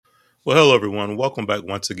Well, hello, everyone. Welcome back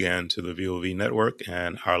once again to the VOV Network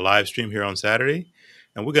and our live stream here on Saturday.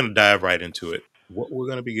 And we're going to dive right into it. What we're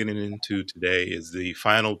going to be getting into today is the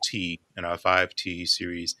final T in our 5T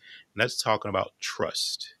series, and that's talking about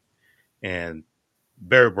trust. And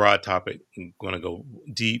very broad topic. I'm going to go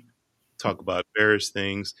deep, talk about various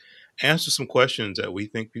things, answer some questions that we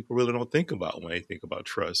think people really don't think about when they think about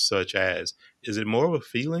trust, such as, is it more of a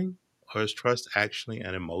feeling or is trust actually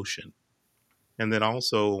an emotion? And then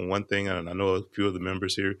also one thing, and I know a few of the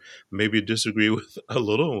members here maybe disagree with a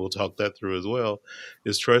little, and we'll talk that through as well.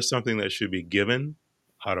 Is trust something that should be given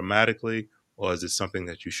automatically, or is it something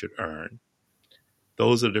that you should earn?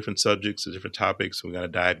 Those are different subjects, the different topics. We're going to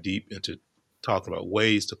dive deep into talking about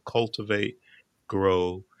ways to cultivate,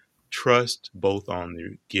 grow trust, both on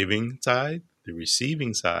the giving side, the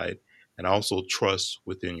receiving side, and also trust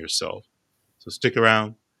within yourself. So stick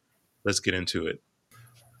around. Let's get into it.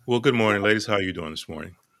 Well, good morning, ladies. How are you doing this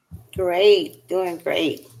morning? Great, doing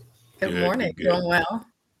great. Good Good, morning. good, good. Doing well.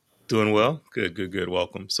 Doing well? Good, good, good.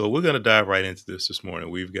 Welcome. So we're going to dive right into this morning.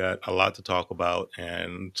 We've got a lot to talk about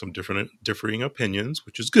and some differing opinions,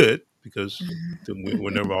 which is good because we're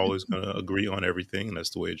never always going to agree on everything, and that's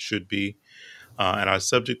the way it should be. And our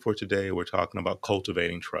subject for today, we're talking about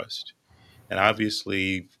cultivating trust. And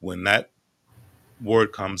obviously, when that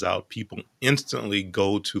word comes out, people instantly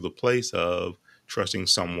go to the place of trusting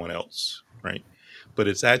someone else, right? But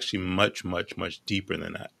it's actually much, much, much deeper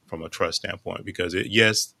than that from a trust standpoint because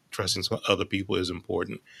yes, trusting some other people is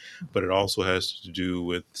important, but it also has to do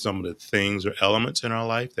with some of the things or elements in our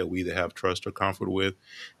life that we either have trust or comfort with.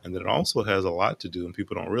 And then it also has a lot to do, and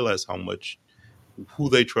people don't realize how much who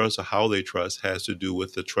they trust or how they trust has to do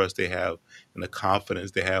with the trust they have and the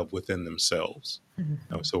confidence they have within themselves.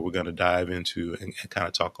 And so we're going to dive into and kind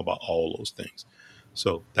of talk about all those things.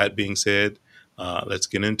 So that being said, let's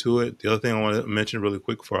get into it. The other thing I want to mention really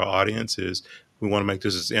quick for our audience is we want to make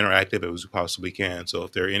this as interactive as we possibly can. So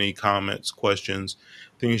if there are any comments, questions,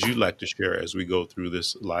 things you'd like to share as we go through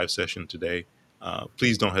this live session today,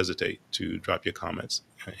 please don't hesitate to drop your comments,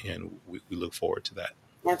 and we look forward to that.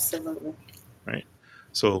 Absolutely. Right.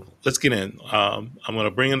 So let's get in. I'm going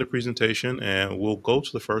to bring in the presentation and we'll go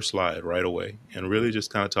to the first slide right away and really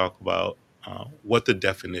just kind of talk about what the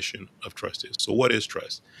definition of trust is. So, what is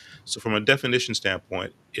trust? So, from a definition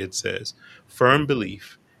standpoint, it says firm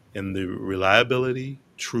belief in the reliability,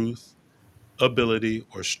 truth, ability,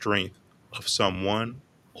 or strength of someone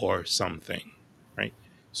or something. Right.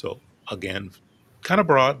 So, again, kind of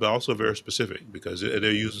broad, but also very specific because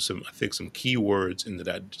they're using some, I think, some key words into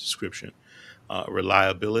that description.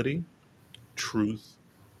 Reliability, truth,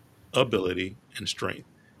 ability, and strength.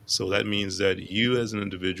 So that means that you as an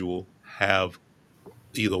individual have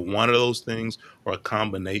either one of those things or a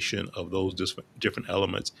combination of those different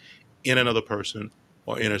elements in another person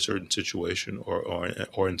or in a certain situation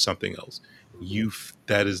or in something else.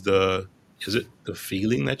 That is it the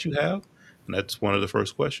feeling that you have? And that's one of the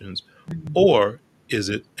first questions. Or is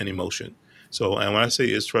it an emotion? So, and when I say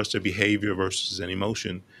is trust a behavior versus an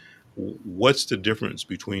emotion, what's the difference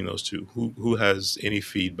between those two? Who has any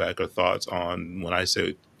feedback or thoughts on when I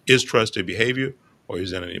say is trust a behavior or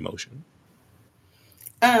is it an emotion?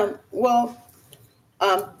 Well,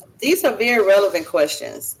 these are very relevant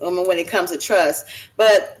questions when it comes to trust.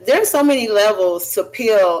 But there's so many levels to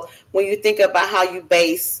peel when you think about how you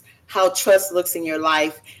base how trust looks in your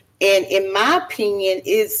life. And in my opinion,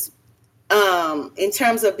 is in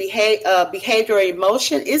terms of behavior or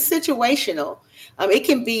emotion, is situational. It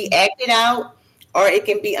can be acted out or it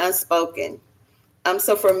can be unspoken.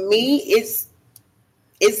 So for me, it's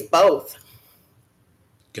both.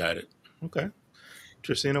 Got it. Okay.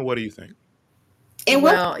 Tristina, what do you think? And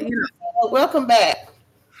Well, welcome back.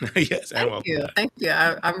 Yes, and thank welcome you. back. Thank you.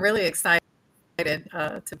 I'm really excited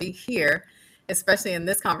to be here, especially in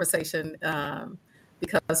this conversation,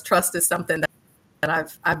 because trust is something that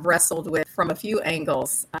I've wrestled with from a few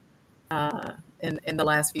angles in the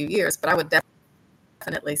last few years. But I would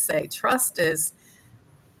definitely say trust is.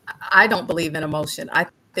 I don't believe in emotion. I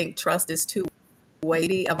think trust is too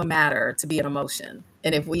weighty of a matter to be an emotion.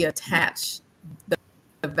 And if we attach the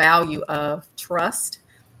value of trust,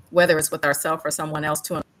 whether it's with ourselves or someone else,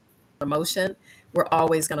 to an emotion, we're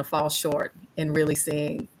always going to fall short in really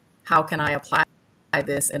seeing how can I apply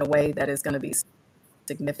this in a way that is going to be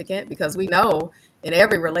significant, because we know in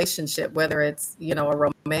every relationship, whether it's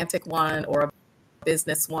a romantic one or a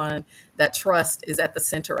business one, that trust is at the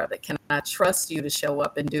center of it. Can I trust you to show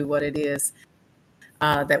up and do what it is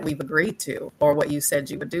that we've agreed to, or what you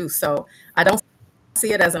said you would do? So I don't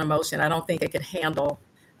see it as an emotion. I don't think it could handle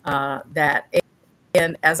that.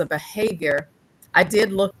 And as a behavior, I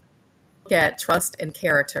did look at trust and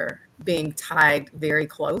character being tied very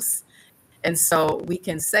close. And so we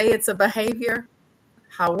can say it's a behavior.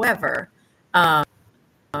 However, I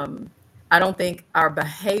don't think our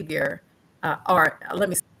behavior, or let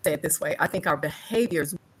me say it this way, I think our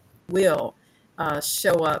behaviors will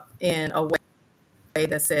show up in a way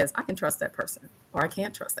that says, I can trust that person or I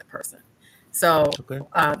can't trust that person. So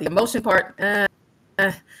the emotion part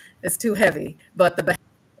is too heavy, but the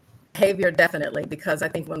behavior definitely, because I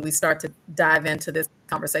think when we start to dive into this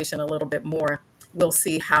conversation a little bit more, we'll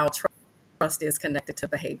see how trust is connected to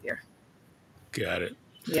behavior. Got it.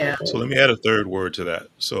 Yeah. So let me add a third word to that.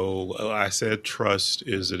 So I said trust,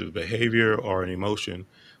 is it a behavior or an emotion?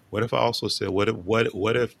 What if I also said, what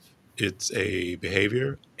if it's a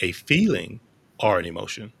behavior, a feeling, or an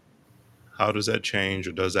emotion? How does that change,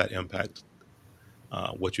 or does that impact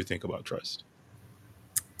what you think about trust?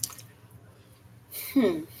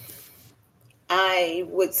 I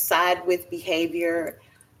would side with behavior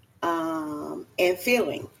and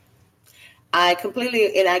feeling. I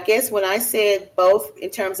completely, and I guess when I said both in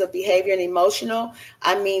terms of behavior and emotional,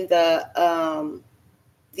 I mean the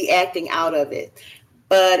acting out of it.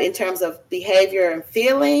 But in terms of behavior and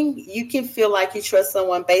feeling, you can feel like you trust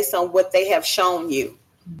someone based on what they have shown you.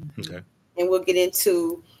 Okay. And we'll get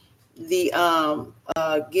into the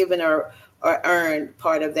given or earned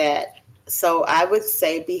part of that. So I would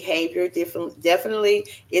say behavior definitely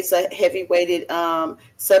it's a heavy weighted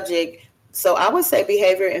subject. So I would say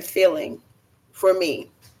behavior and feeling for me.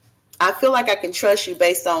 I feel like I can trust you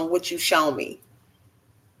based on what you've shown me.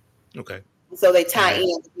 Okay. So they tie in.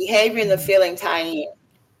 The behavior and the feeling tie in.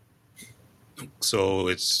 So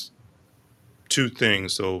it's two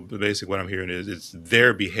things. So basically what I'm hearing is it's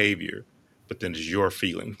their behavior, but then it's your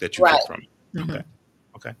feeling that you get from it. Mm-hmm.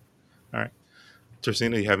 Okay. All right.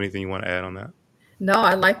 Tersina, do you have anything you want to add on that? No,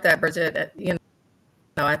 I like that, Bridget.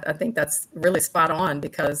 I think that's really spot on,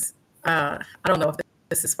 because I don't know if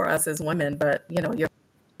this is for us as women, but your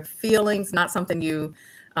feelings, not something you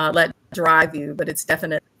let drive you, but it's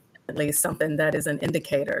definitely something that is an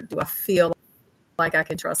indicator. Do I feel like I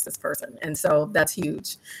can trust this person? And so that's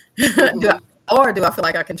huge. Mm-hmm. do I feel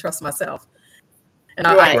like I can trust myself? And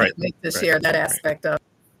I can't wait to share that aspect of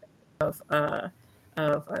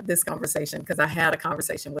this conversation, because I had a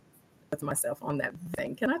conversation with myself on that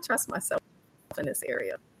thing. Can I trust myself in this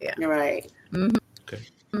area? Yeah. You're right. Mm-hmm. Okay.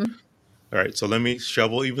 Mm-hmm. All right. So let me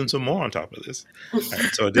shovel even some more on top of this. All right,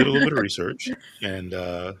 so I did a little bit of research, and like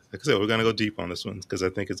I said, we're going to go deep on this one because I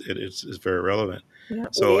think it's very relevant. Yeah,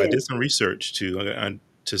 so I did some research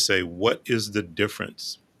to say what is the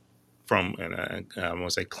difference from, and I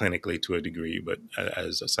won't say clinically to a degree, but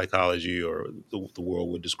as a psychology or the world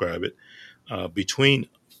would describe it, between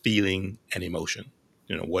feeling and emotion.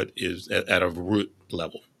 What is at a root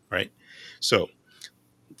level, right? So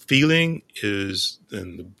feeling is,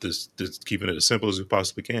 and this keeping it as simple as we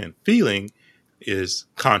possibly can, feeling is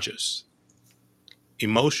conscious.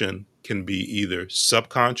 Emotion can be either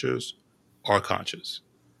subconscious or conscious.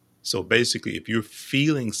 So basically, if you're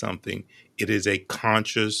feeling something, it is a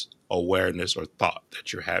conscious awareness or thought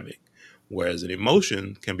that you're having. Whereas an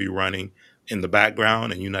emotion can be running in the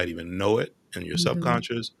background and you not even know it in your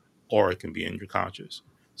subconscious, or it can be in your conscious.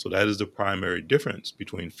 So that is the primary difference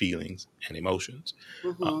between feelings and emotions.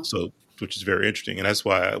 Which is very interesting. And that's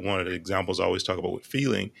why one of the examples I always talk about with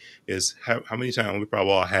feeling is how many times we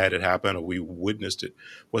probably all had it happen or we witnessed it,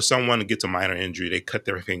 where someone gets a minor injury, they cut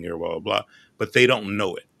their finger, blah, blah, blah, but they don't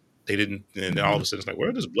know it. They didn't, and then all of a sudden it's like,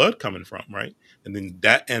 where is blood coming from, right? And then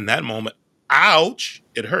in that moment, ouch,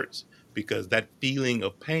 it hurts, because that feeling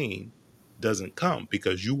of pain doesn't come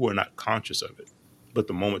because you were not conscious of it. But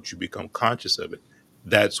the moment you become conscious of it,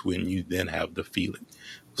 that's when you then have the feeling.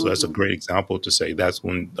 So that's a great example to say that's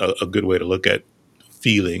when a good way to look at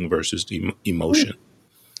feeling versus emotion.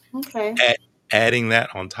 Okay. Adding that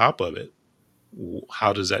on top of it,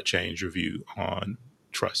 how does that change your view on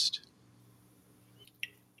trust?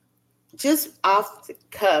 Just off the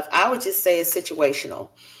cuff, I would just say it's situational.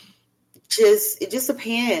 It just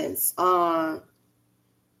depends on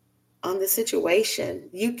the situation.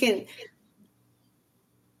 You can,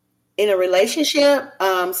 in a relationship,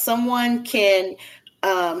 someone can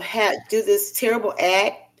do this terrible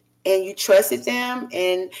act, and you trusted them,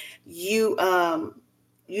 and you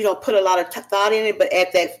don't put a lot of thought in it, but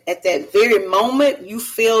at that very moment, you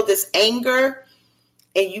feel this anger,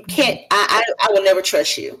 and you can't. I will never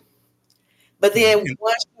trust you. But then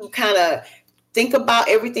once you kind of think about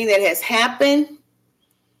everything that has happened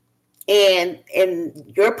and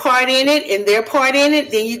your part in it and their part in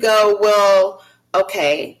it, then you go, well,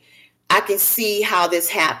 okay, I can see how this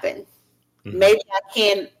happened. Maybe I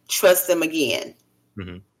can trust them again.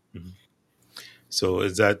 So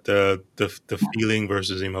is that the feeling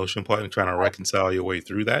versus emotion part and trying to reconcile your way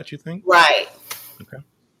through that, you think? Right. Okay.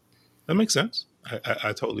 That makes sense.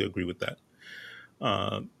 I totally agree with that.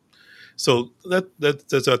 Uh, so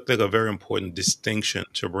that's I think a very important distinction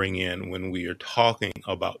to bring in when we are talking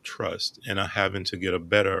about trust and having to get a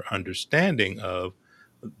better understanding of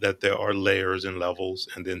that there are layers and levels,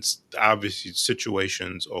 and then obviously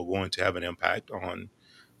situations are going to have an impact on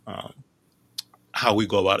um, how we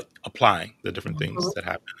go about applying the different things that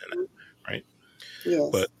happen in it, right? Yes.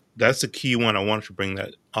 But that's the key one. I wanted to bring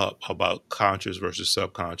that up about conscious versus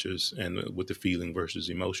subconscious and with the feeling versus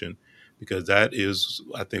emotion, because that is,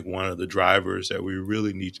 I think, one of the drivers that we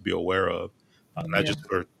really need to be aware of, not Yeah. just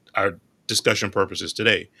for our discussion purposes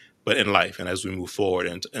today, but in life and as we move forward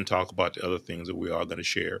and talk about the other things that we are going to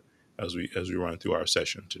share as we run through our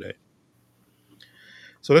session today.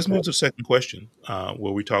 So let's move to the second question,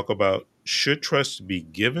 where we talk about, should trust be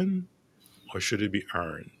given or should it be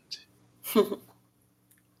earned?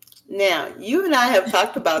 Now, you and I have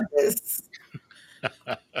talked about this.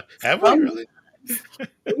 Have we really?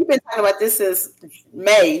 We've been talking about this since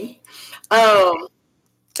May,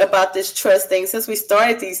 about this trust thing since we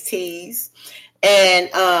started these teas, and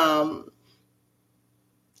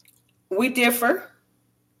we differ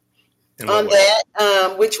on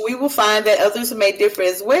that, which we will find that others may differ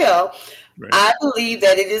as well. Right. I believe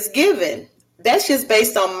that it is given. That's just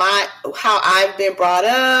based on how I've been brought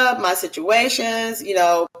up, my situations,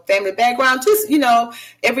 family background, just,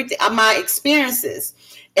 everything, my experiences.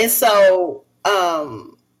 And so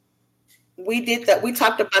we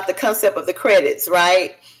talked about the concept of the credits,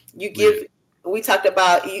 right? We talked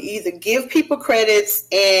about you either give people credits,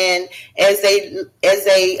 and as they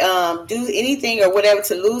do anything or whatever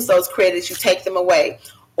to lose those credits, you take them away,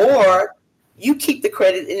 or you keep the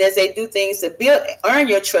credit, and as they do things to earn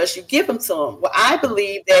your trust, you give them to them. Well, I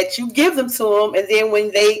believe that you give them to them, and then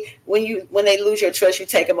when they lose your trust, you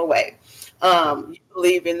take them away. You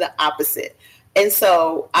believe in the opposite, and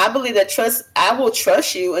so I believe that I will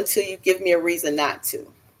trust you until you give me a reason not to,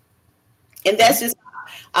 and that's just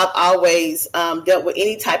I've always dealt with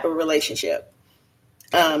any type of relationship,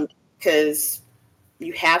 because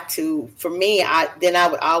you have to. For me, I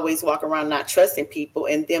would always walk around not trusting people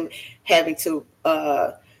and them having to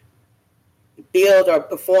build or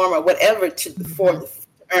perform or whatever to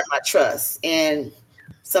earn my trust. And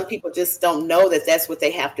some people just don't know that that's what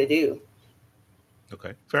they have to do.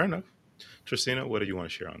 Okay, fair enough. Tristina, what do you want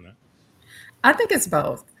to share on that? I think it's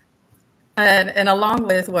both, and along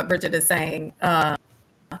with what Bridget is saying.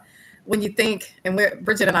 When you think, and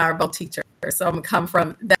Bridget and I are both teachers, so I'm come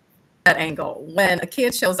from that angle. When a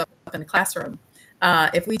kid shows up in the classroom,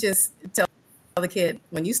 if we just tell the kid,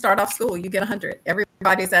 when you start off school, you get 100.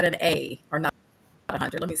 Everybody's at an A, or not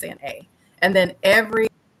 100, let me say an A. And then every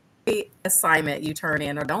assignment you turn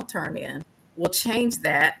in or don't turn in will change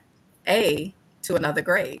that A to another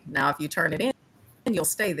grade. Now, if you turn it in, you'll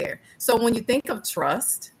stay there. So when you think of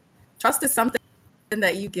trust is something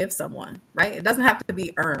that you give someone, right? It doesn't have to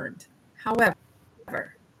be earned.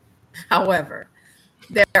 However,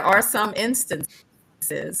 there are some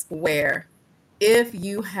instances where if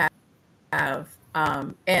you have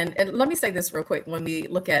and let me say this real quick, when we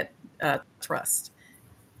look at trust,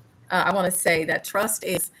 I want to say that trust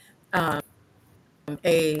is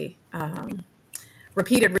a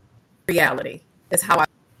repeated reality, is how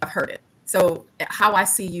I've heard it. So how I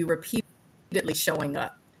see you repeatedly showing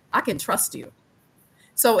up, I can trust you.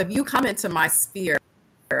 So if you come into my sphere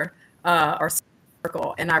or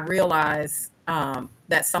circle, and I realize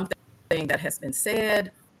that something that has been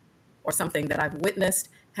said or something that I've witnessed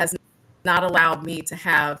has not allowed me to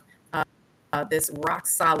have this rock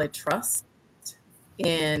solid trust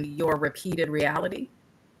in your repeated reality,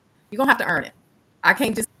 you're going to have to earn it. I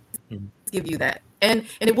can't just give you that. And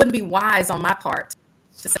it wouldn't be wise on my part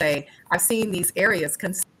to say, I've seen these areas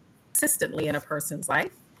consistently in a person's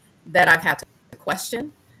life that I've had to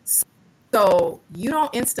question. So you don't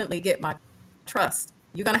instantly get my trust.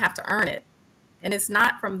 You're going to have to earn it. And it's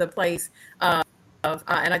not from the place of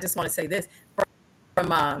and I just want to say this,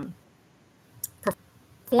 from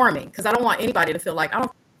performing, because I don't want anybody to feel like, I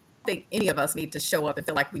don't think any of us need to show up and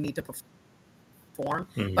feel like we need to perform.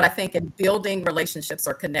 Mm-hmm. But I think in building relationships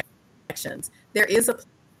or connections, there is a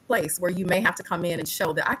place where you may have to come in and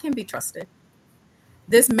show that I can be trusted.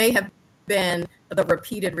 This may have been the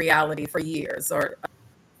repeated reality for years, or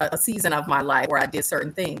a season of my life where I did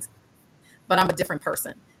certain things, but I'm a different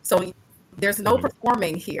person. So there's no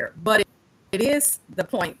performing here, but it is the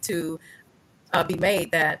point to be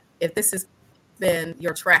made that if this has been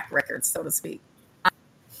your track record, so to speak,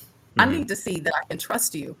 I need to see that I can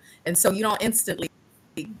trust you. And so you don't instantly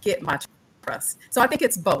get my trust. So I think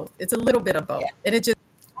it's both. It's a little bit of both. Yeah. And it just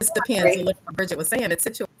depends. Like Bridget was saying, it's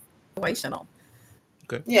situational.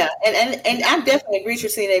 Okay. Yeah, and I definitely agree,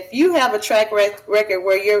 Tracina. If you have a track record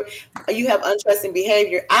where you have untrusting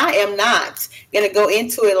behavior, I am not going to go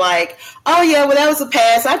into it like, oh yeah, well that was a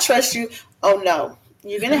pass. I trust you. Oh no,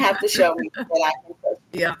 you're going to have to show me that I can trust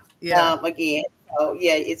you. Yeah. Again, so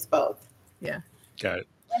yeah, it's both. Yeah. Got it.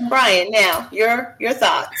 And Brian, now your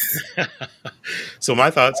thoughts. So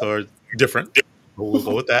my thoughts are different. We'll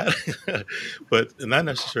go with that, but not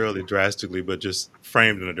necessarily drastically, but just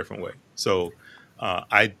framed in a different way. So,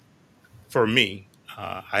 for me,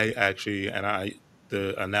 I actually,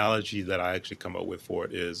 the analogy that I actually come up with for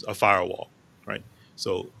it is a firewall, right?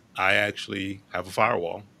 So I actually have a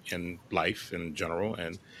firewall in life in general,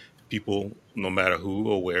 and people, no matter who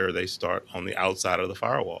or where, they start on the outside of the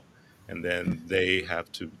firewall, and then they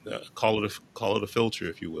have to call it a filter,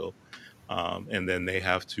 if you will. And then they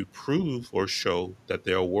have to prove or show that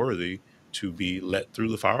they're worthy to be let through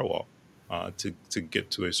the firewall to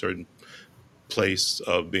get to a certain place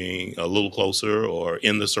of being a little closer or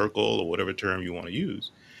in the circle or whatever term you want to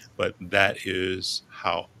use. But that is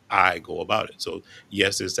how I go about it. So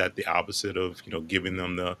yes, is that the opposite of, giving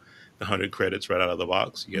them the 100 credits right out of the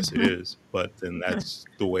box? Yes, it is. But then that's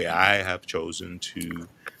the way I have chosen to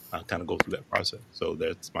kind of go through that process. So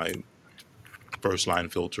that's my first line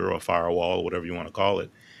filter or firewall, or whatever you want to call it.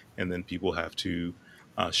 And then people have to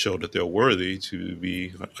show that they're worthy to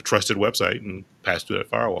be a trusted website and pass through that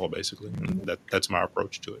firewall, basically. And that's my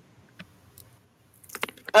approach to it.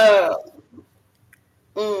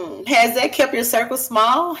 Has that kept your circle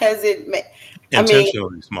small? Has it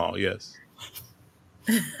intentionally small? Yes.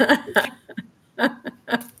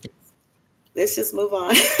 Let's just move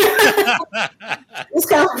on. This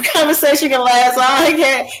conversation can last long.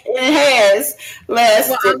 It has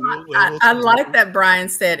lasted. Well, I like that Brian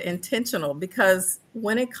said intentional, because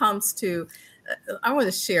when it comes to, I want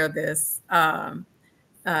to share this. And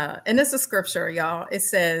it's a scripture, y'all. It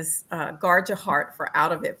says, guard your heart, for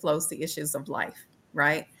out of it flows the issues of life,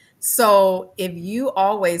 right? So if you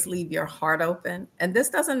always leave your heart open, and this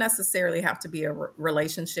doesn't necessarily have to be a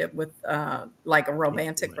relationship with like a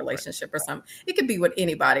romantic relationship or something. It could be with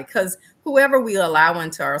anybody, because whoever we allow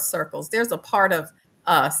into our circles, there's a part of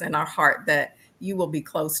us in our heart that you will be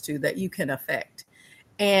close to, that you can affect.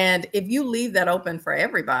 And if you leave that open for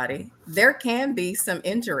everybody, there can be some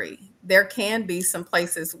injury. There can be some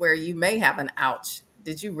places where you may have an ouch.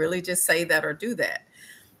 Did you really just say that or do that?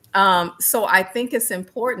 So I think it's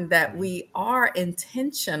important that we are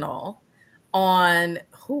intentional on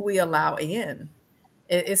who we allow in,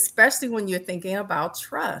 especially when you're thinking about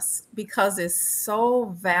trust, because it's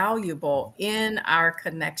so valuable in our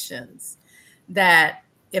connections, that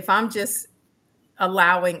if I'm just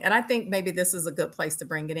allowing, and I think maybe this is a good place to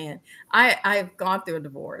bring it in. I've gone through a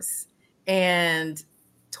divorce, and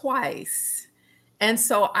twice. And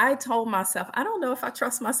so I told myself, I don't know if I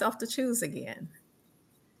trust myself to choose again.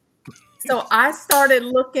 So I started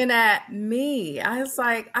looking at me. I was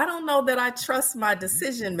like, I don't know that I trust my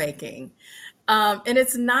decision making. And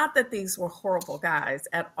it's not that these were horrible guys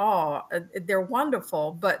at all. They're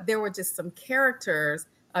wonderful, but there were just some character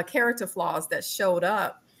flaws that showed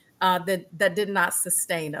up that did not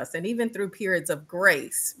sustain us. And even through periods of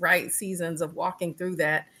grace, right, seasons of walking through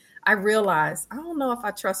that, I realized, I don't know if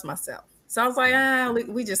I trust myself. So I was like,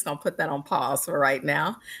 we just gonna put that on pause for right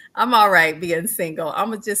now. I'm all right being single.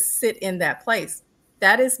 I'm gonna just sit in that place.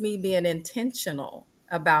 That is me being intentional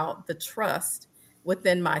about the trust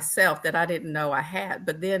within myself that I didn't know I had.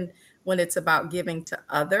 But then when it's about giving to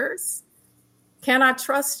others, can I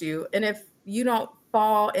trust you? And if you don't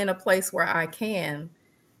fall in a place where I can,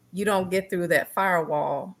 you don't get through that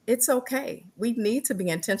firewall, it's okay. We need to be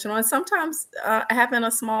intentional. And sometimes having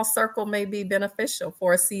a small circle may be beneficial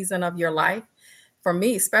for a season of your life. For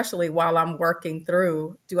me, especially while I'm working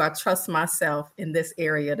through, do I trust myself in this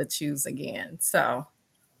area to choose again? So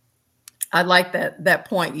I like that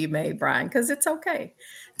point you made, Brian, because it's okay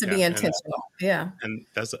to be intentional. And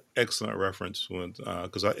that's an excellent reference,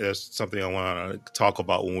 because that's something I want to talk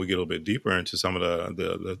about when we get a little bit deeper into some of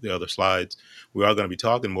the other slides. We are going to be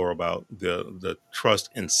talking more about the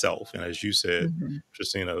trust in self, and as you said,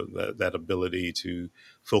 Tracina, that ability to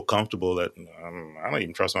feel comfortable that I don't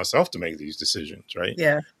even trust myself to make these decisions, right?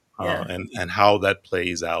 And how that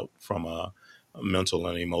plays out from a mental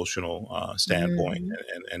and emotional standpoint,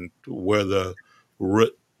 and where the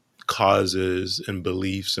root causes and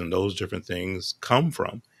beliefs and those different things come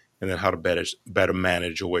from, and then how to better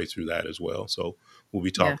manage your way through that as well. So we'll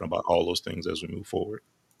be talking about all those things as we move forward.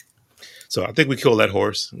 So I think we kill that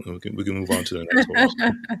horse. We can move on to the next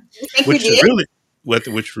horse, which is really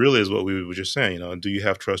which really is what we were just saying. Do you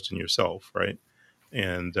have trust in yourself, right?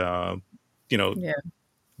 And Yeah.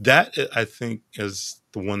 that I think is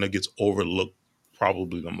the one that gets overlooked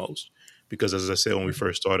probably the most. Because as I said when we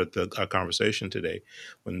first started our conversation today,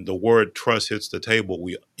 when the word trust hits the table,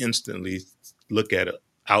 we instantly look at it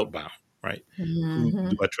outbound, right? Who Mm-hmm.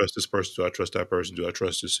 do I trust? This person? Do I trust that person? Do I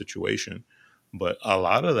trust this situation? But a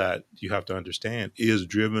lot of that, you have to understand, is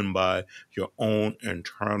driven by your own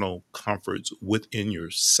internal comforts within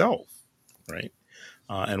yourself, right?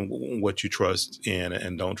 And what you trust in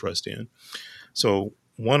and don't trust in. So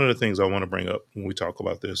one of the things I want to bring up when we talk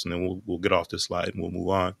about this, and then we'll get off this slide and we'll move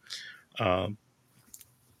on,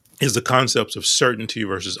 is the concepts of certainty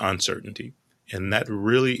versus uncertainty. And that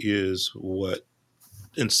really is what,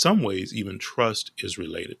 in some ways, even trust is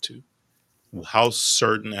related to. How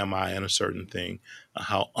certain am I in a certain thing?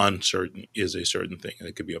 How uncertain is a certain thing? And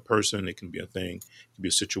it could be a person, it can be a thing, it could be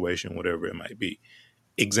a situation, whatever it might be.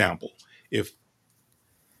 Example, if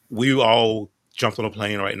we all jumped on a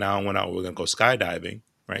plane right now and went out, we're going to go skydiving,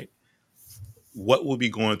 right? What would be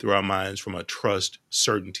going through our minds from a trust,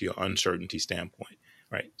 certainty, or uncertainty standpoint,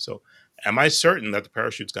 right? So, am I certain that the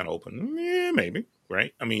parachute's going to open? Yeah, maybe,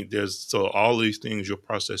 right? I mean, so all these things you're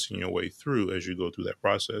processing your way through as you go through that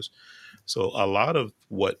process. So, a lot of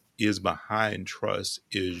what is behind trust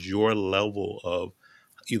is your level of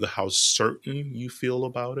either how certain you feel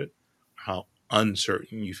about it, how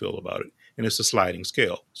uncertain you feel about it. And it's a sliding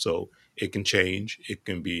scale. So it can change. It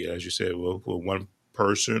can be, as you said, well, for one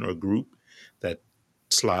person or group, that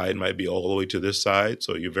slide might be all the way to this side.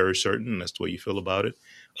 So you're very certain. That's the way you feel about it.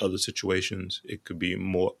 Other situations, it could be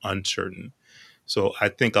more uncertain. So I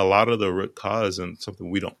think a lot of the root cause, and something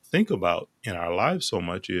we don't think about in our lives so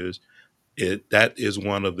much, is that is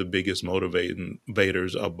one of the biggest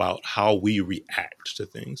motivators about how we react to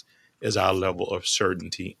things, is our level of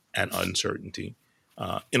certainty and uncertainty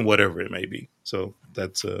in whatever it may be. So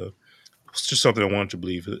that's it's just something I wanted to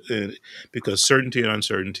believe in, because certainty and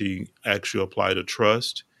uncertainty actually apply to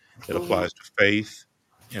trust, it Mhm. applies to faith,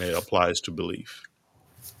 and it applies to belief.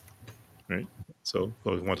 Right. So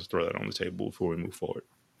I want to throw that on the table before we move forward.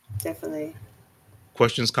 Definitely.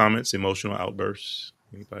 Questions, comments, emotional outbursts.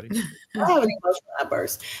 Anybody? I don't have an emotional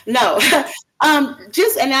outburst. No.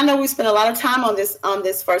 Just, and I know we spent a lot of time on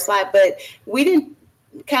this first slide, but we didn't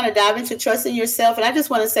kind of dive into trusting yourself. And I just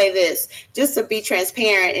want to say this, just to be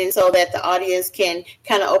transparent, and so that the audience can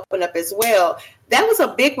kind of open up as well. That was a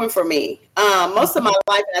big one for me. Most of my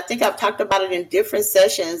life, and I think I've talked about it in different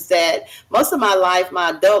sessions, that most of my life, my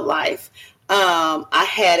adult life, I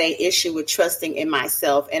had an issue with trusting in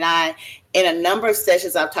myself. And in a number of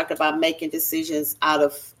sessions, I've talked about making decisions out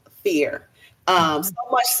of fear. So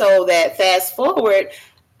much so that fast forward,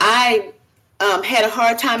 I had a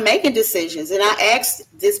hard time making decisions, and I asked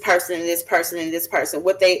this person and this person and this person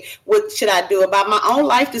what should I do about my own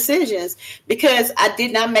life decisions, because I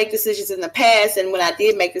did not make decisions in the past, and when I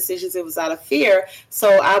did make decisions, it was out of fear.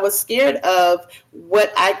 So I was scared of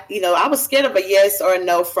I was scared of a yes or a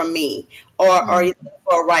no from me, or a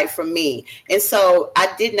right from me. And so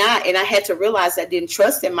I did not, and I had to realize I didn't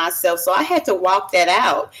trust in myself. So I had to walk that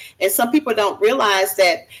out. And some people don't realize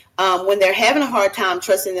that when they're having a hard time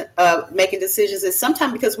trusting, making decisions, it's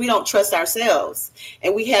sometimes because we don't trust ourselves,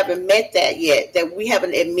 and we haven't met that yet, that we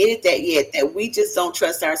haven't admitted that yet, that we just don't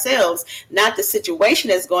trust ourselves, not the situation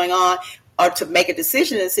that's going on, or to make a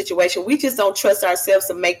decision in a situation. We just don't trust ourselves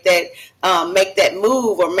to make that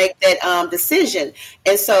move or make that decision.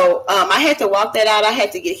 And so I had to walk that out. I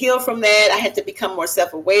had to get healed from that. I had to become more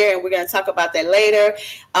self-aware, and we're going to talk about that later.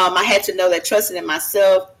 I had to know that trusting in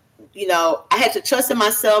myself, I had to trust in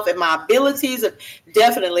myself and my abilities,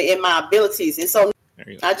 definitely in my abilities. And so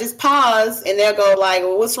I just pause, and they'll go like,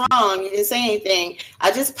 well, what's wrong? You didn't say anything.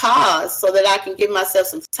 I just pause so that I can give myself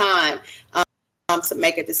some time to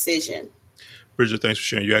make a decision. Bridget, thanks for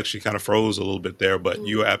sharing. You actually kind of froze a little bit there, but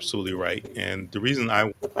you're absolutely right. And the reason I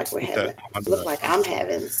look like I'm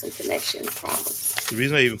having some connection problems. The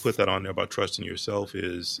reason I even put that on there about trusting yourself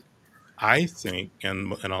is, I think,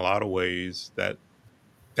 in a lot of ways,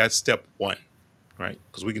 that's step one, right?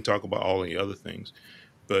 Because we can talk about all the other things,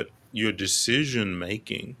 but your decision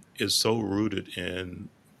making is so rooted in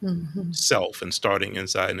self, and starting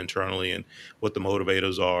inside and internally, and what the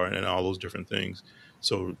motivators are, and all those different things.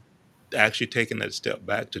 So actually taking that step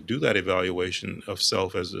back to do that evaluation of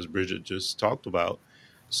self, as Bridget just talked about,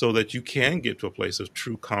 so that you can get to a place of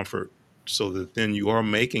true comfort, so that then you are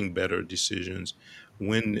making better decisions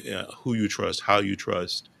when who you trust, how you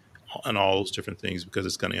trust, and all those different things, because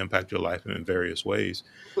it's going to impact your life in various ways.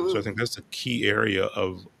 So I think that's the key area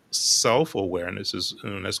of self-awareness is,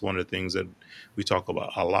 and that's one of the things that we talk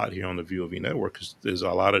about a lot here on the VOV network, is a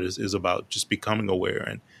lot of this is about just becoming aware,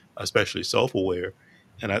 and especially self-aware.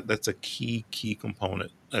 And that's a key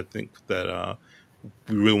component, I think, that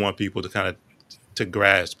we really want people to kind of to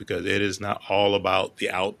grasp, because it is not all about the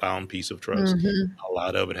outbound piece of trust. Mhm. A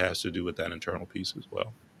lot of it has to do with that internal piece as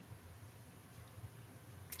well.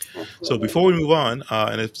 So Absolutely. before we move on,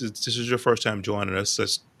 and if this is your first time joining us,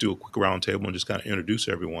 let's do a quick roundtable and just kind of introduce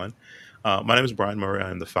everyone. My name is Brian Murray.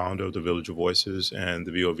 I'm the founder of the Village of Voices and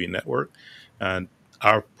the VOV Network. And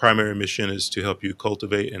our primary mission is to help you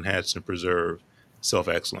cultivate, enhance, and preserve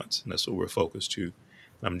self-excellence. And that's what we're focused to.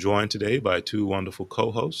 I'm joined today by two wonderful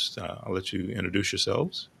co-hosts. I'll let you introduce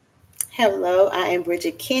yourselves. Hello, I am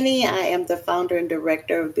Bridget Kinney. I am the founder and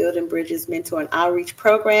director of Building Bridges Mentor and Outreach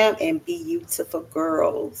Program and Be Beautiful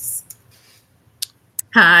Girls.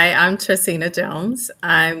 Hi, I'm Tracina Jones.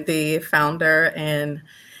 I'm the founder and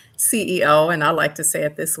CEO, and I like to say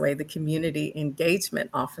it this way, the Community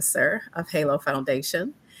Engagement Officer of Halo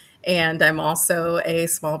Foundation. And I'm also a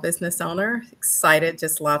small business owner, excited,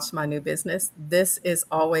 just launched my new business. This is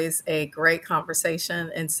always a great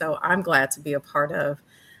conversation, and so I'm glad to be a part of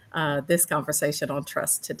this conversation on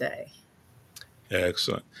trust today.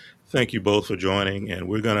 Excellent. Thank you both for joining, and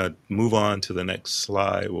we're going to move on to the next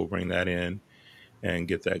slide. We'll bring that in and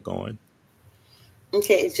get that going.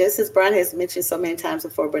 Okay, just as Brian has mentioned so many times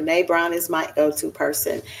before, Brene Brown is my go-to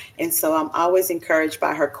person. And so I'm always encouraged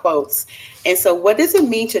by her quotes. And so what does it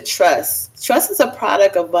mean to trust? Trust is a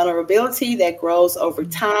product of vulnerability that grows over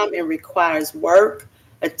time and requires work,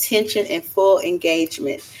 attention, and full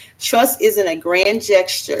engagement. Trust isn't a grand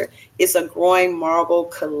gesture. It's a growing marble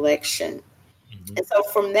collection. Mm-hmm. And so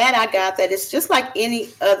from that, I got that it's just like any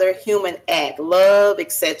other human act, love,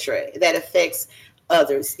 etc., that affects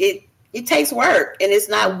others. It takes work, and it's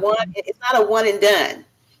not a one and done.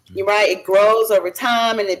 You're right. It grows over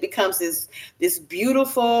time, and it becomes this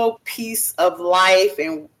beautiful piece of life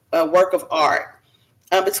and a work of art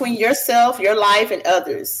between yourself, your life, and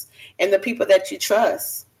others, and the people that you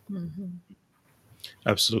trust. Mm-hmm.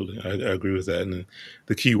 Absolutely, I agree with that. And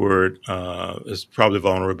the key word is probably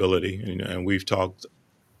vulnerability, and we've talked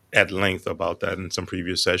at length about that in some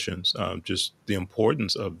previous sessions. Just the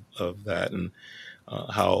importance of that, and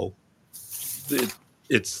how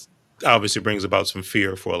it's obviously brings about some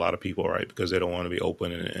fear for a lot of people, right? Because they don't want to be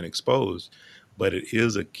open and exposed. But it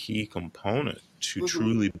is a key component to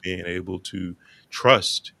truly being able to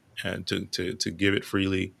trust and to give it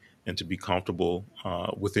freely and to be comfortable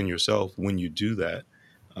within yourself. When you do that,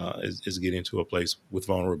 is getting to a place with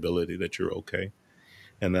vulnerability that you're okay.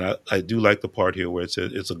 And then I do like the part here where it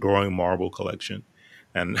says it's a growing marble collection.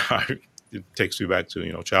 And it takes me back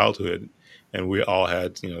to, childhood. And we all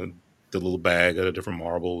had, the little bag of the different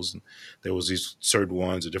marbles. And there was these certain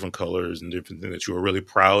ones of different colors and different things that you were really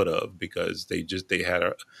proud of, because they had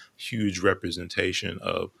a huge representation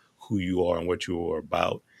of who you are and what you are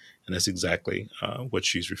about. And that's exactly what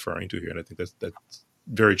she's referring to here. And I think that's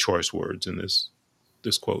very choice words in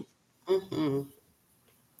this quote. Mm-hmm.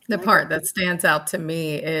 The part that stands out to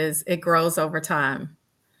me is it grows over time.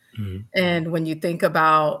 Mm-hmm. And when you think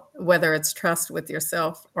about whether it's trust with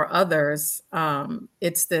yourself or others,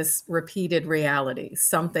 it's this repeated reality,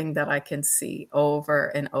 something that I can see over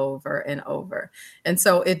and over and over. And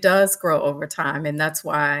so it does grow over time. And that's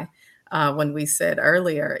why when we said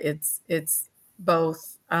earlier, it's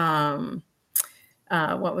both, what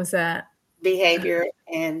was that? Behavior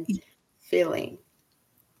and feeling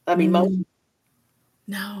of emotion.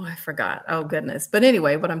 No, I forgot. Oh, goodness. But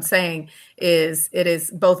anyway, what I'm saying is it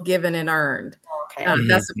is both given and earned. Okay.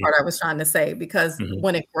 That's the part I was trying to say, because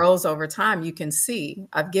when it grows over time, you can see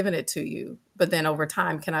I've given it to you. But then over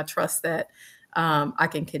time, can I trust that I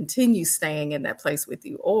can continue staying in that place with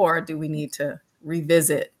you? Or do we need to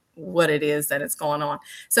revisit what it is that is going on?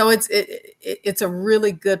 So it's a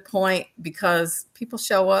really good point, because people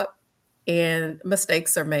show up and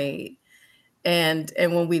mistakes are made. And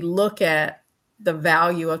when we look at the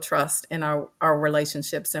value of trust in our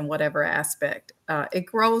relationships in whatever aspect, it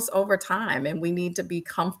grows over time, and we need to be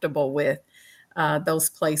comfortable with those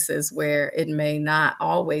places where it may not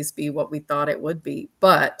always be what we thought it would be,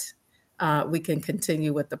 but we can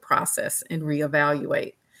continue with the process and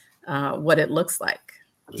reevaluate what it looks like.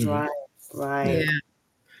 Right.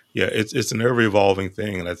 Yeah. It's an ever evolving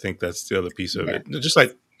thing, and I think that's the other piece of it. Just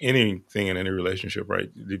like anything in any relationship, right?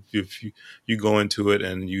 If you go into it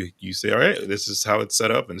and you say, all right, this is how it's set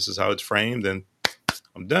up and this is how it's framed, and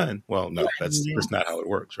I'm done. Well, no, that's not how it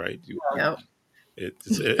works, right?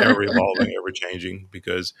 It's ever evolving, ever changing,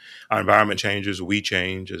 because our environment changes, we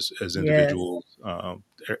change as individuals.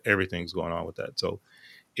 Everything's going on with that. So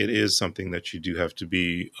it is something that you do have to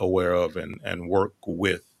be aware of and work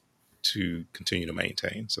with to continue to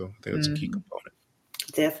maintain. So I think that's a key component.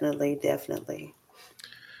 Definitely.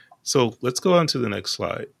 So let's go on to the next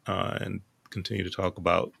slide and continue to talk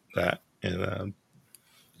about that. And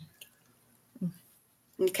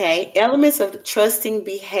okay, elements of the trusting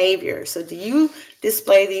behavior. So do you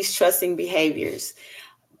display these trusting behaviors?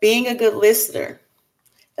 Being a good listener,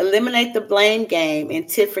 eliminate the blame game and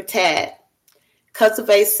tit for tat,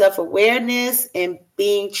 cultivate self-awareness, and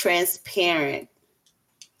being transparent.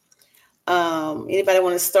 Anybody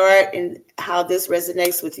want to start and how this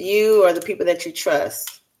resonates with you or the people that you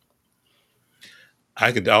trust?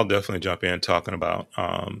 I'll definitely jump in talking about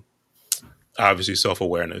obviously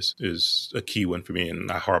self-awareness is a key one for me,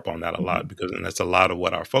 and I harp on that a lot because that's a lot of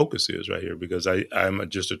what our focus is right here, because I'm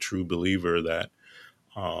just a true believer that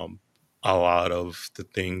a lot of the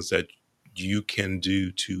things that you can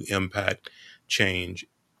do to impact change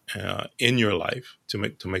in your life to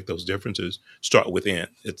make those differences start within.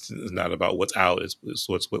 It's not about what's out; it's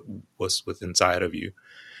what's inside of you.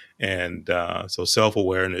 And so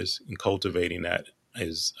self-awareness and cultivating that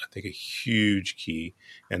is, I think, a huge key.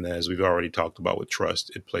 And as we've already talked about with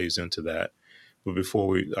trust, it plays into that. But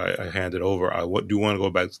before I hand it over, I do want to go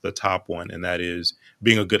back to the top one, and that is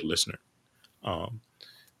being a good listener,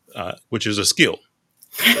 which is a skill.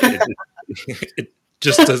 It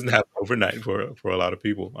just doesn't happen overnight for a lot of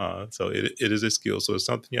people. So it is a skill. So it's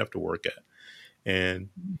something you have to work at. And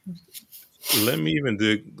let me even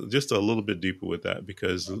dig just a little bit deeper with that,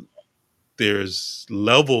 because there's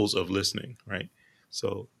levels of listening, right?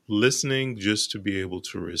 So listening just to be able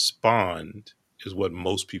to respond is what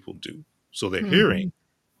most people do. So they're hearing,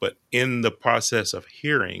 but in the process of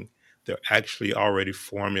hearing, they're actually already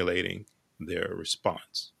formulating their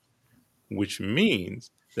response, which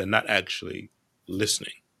means they're not actually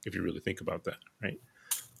listening, if you really think about that, right?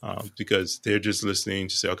 Because they're just listening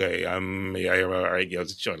to say, okay, all right,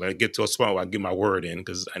 sure, let me get to a spot where I get my word in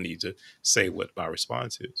because I need to say what my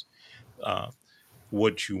response is.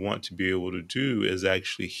 What you want to be able to do is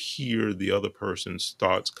actually hear the other person's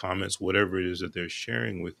thoughts, comments, whatever it is that they're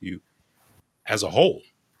sharing with you as a whole,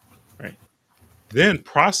 right? Then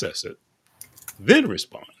process it, then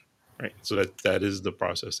respond, right? So that is the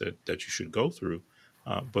process that you should go through.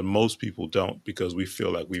 But most people don't, because we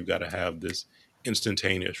feel like we've got to have this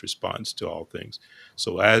instantaneous response to all things.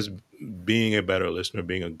 So as being a better listener,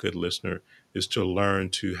 being a good listener, is to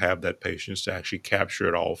learn to have that patience to actually capture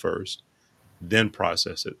it all first, then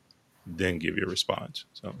process it, then give your response.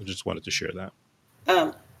 So I just wanted to share that.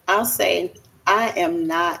 I'll say I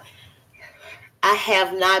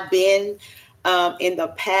have not been in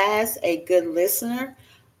the past a good listener,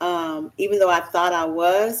 even though I thought I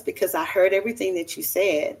was, because I heard everything that you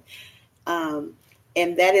said. And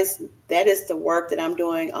that is the work that I'm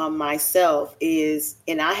doing on myself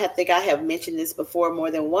and I think I have mentioned this before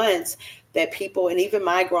more than once, that people, and even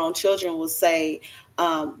my grown children, will say,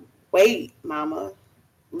 wait, mama,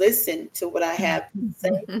 listen to what I have to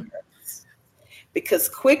say first. Because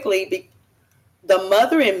quickly, the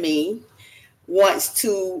mother in me wants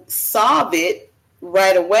to solve it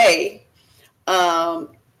right away,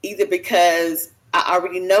 either because I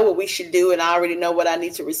already know what we should do and I already know what I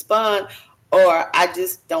need to respond, or I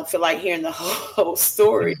just don't feel like hearing the whole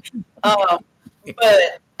story. And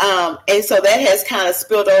so that has kind of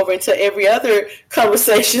spilled over into every other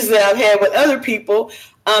conversations that I've had with other people.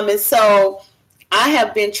 And so I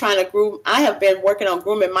have been working on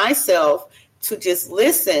grooming myself to just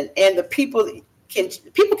listen. And the people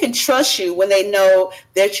can trust you when they know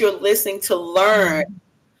that you're listening to learn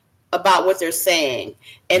about what they're saying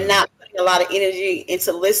and not putting a lot of energy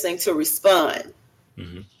into listening to respond.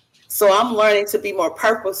 Mm-hmm. So I'm learning to be more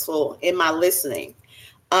purposeful in my listening.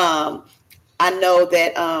 I know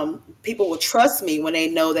that people will trust me when they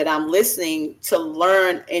know that I'm listening to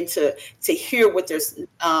learn and to hear what they're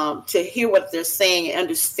saying and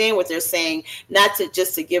understand what they're saying, not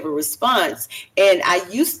to give a response. And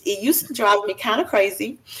it used to drive me kind of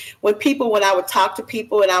crazy when I would talk to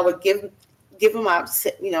people and I would give them my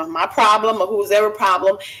problem or whoever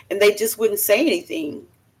problem, and they just wouldn't say anything.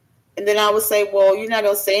 And then I would say, well, you're not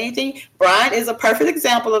going to say anything. Brian is a perfect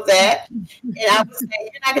example of that. And I would say,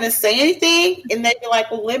 you're not going to say anything. And they'd be like,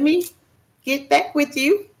 well, let me get back with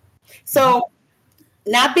you. So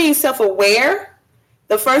not being self-aware,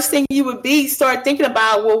 the first thing you would start thinking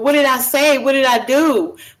about, well, what did I say? What did I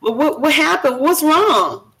do? Well, what happened? What's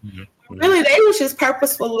wrong? Mm-hmm. Really, they was just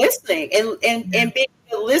purposeful listening and being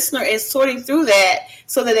a listener and sorting through that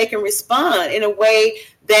so that they can respond in a way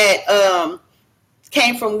that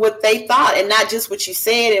came from what they thought and not just what you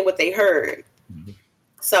said and what they heard.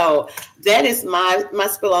 So that is my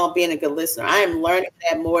spill on being a good listener. I am learning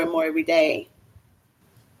that more and more every day.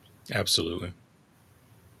 Absolutely.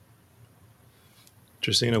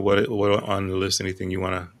 Tristina, what on the list? Anything you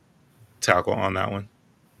want to tackle on that one?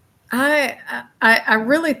 I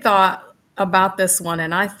really thought about this one,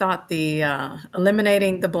 and I thought the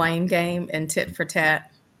eliminating the blame game and tit for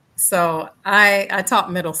tat. So I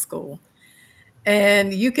taught middle school,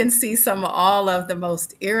 and you can see some of all of the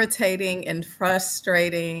most irritating and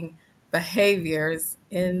frustrating behaviors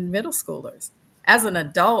in middle schoolers. As an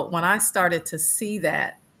adult, when I started to see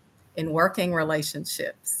that in working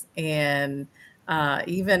relationships and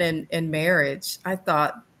even in marriage, I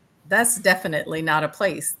thought that's definitely not a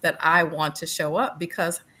place that I want to show up,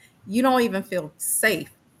 because you don't even feel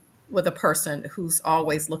safe with a person who's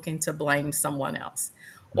always looking to blame someone else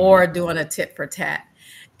or doing a tit for tat.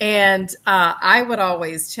 And I would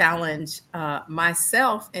always challenge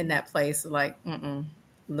myself in that place, like,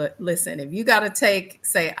 listen, if you got to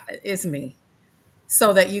say, it's me,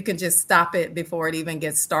 so that you can just stop it before it even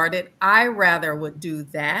gets started. I rather would do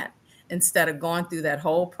that instead of going through that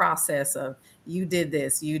whole process of, you did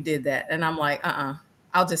this, you did that. And I'm like,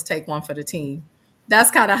 I'll just take one for the team.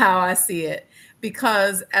 That's kind of how I see it.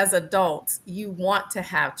 Because as adults, you want to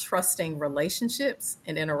have trusting relationships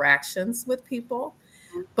and interactions with people.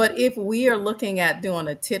 But if we are looking at doing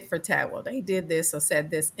a tit for tat, well, they did this or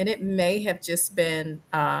said this, and it may have just been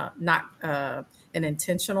not an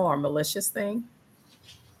intentional or malicious thing.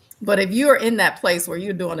 But if you are in that place where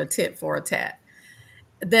you're doing a tit for a tat,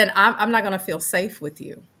 then I'm not going to feel safe with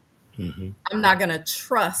you. I'm not going to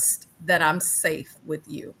trust that I'm safe with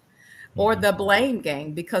you. Or the blame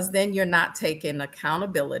game, because then you're not taking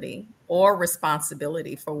accountability or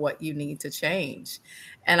responsibility for what you need to change.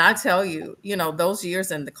 And I tell you, those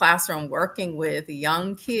years in the classroom working with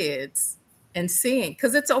young kids and seeing,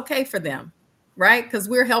 because it's okay for them, right? Because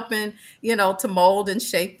we're helping, to mold and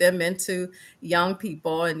shape them into young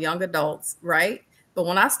people and young adults, right? But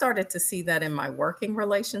when I started to see that in my working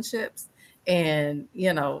relationships, and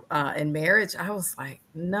in marriage, I was like,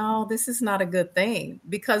 no, this is not a good thing,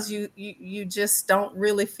 because you just don't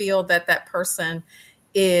really feel that person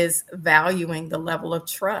is valuing the level of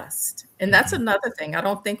trust. And that's another thing. I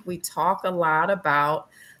don't think we talk a lot about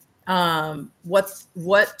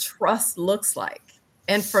what trust looks like.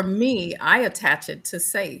 And for me, I attach it to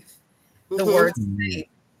safe. The word safe.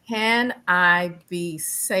 Can I be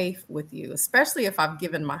safe with you, especially if I've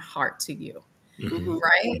given my heart to you,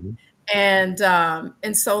 right? And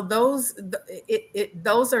so those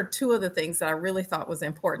are two of the things that I really thought was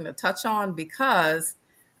important to touch on, because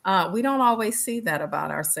we don't always see that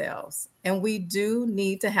about ourselves. And we do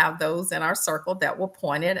need to have those in our circle that will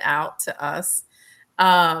point it out to us.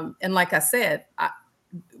 And like I said,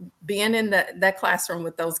 being in that classroom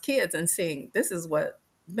with those kids and seeing this is what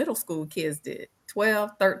middle school kids did,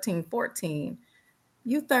 12, 13, 14,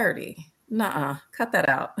 you 30. Nuh-uh, cut that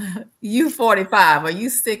out. You 45 or you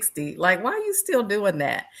 60. Like, why are you still doing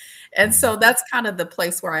that? And so that's kind of the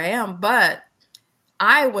place where I am. But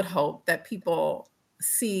I would hope that people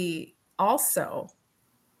see also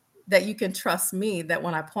that you can trust me, that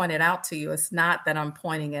when I point it out to you, it's not that I'm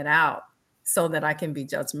pointing it out so that I can be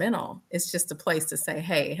judgmental. It's just a place to say,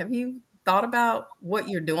 hey, have you thought about what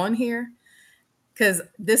you're doing here? Because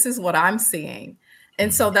this is what I'm seeing.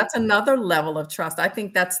 And so that's another level of trust. I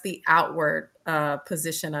think that's the outward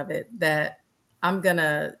position of it, that I'm going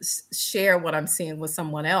to share what I'm seeing with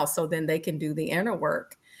someone else, so then they can do the inner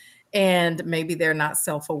work. And maybe they're not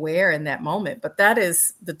self-aware in that moment. But that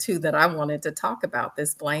is the two that I wanted to talk about,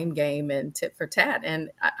 this blame game and tit for tat. And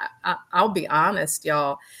I'll be honest,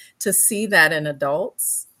 y'all, to see that in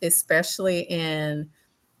adults, especially in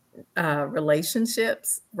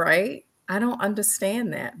relationships, right? I don't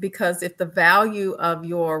understand that, because if the value of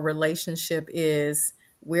your relationship is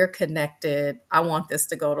we're connected, I want this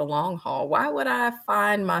to go the long haul, why would I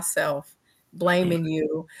find myself blaming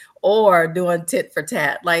you or doing tit for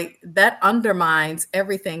tat? Like, that undermines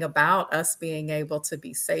everything about us being able to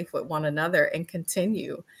be safe with one another and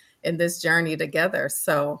continue in this journey together.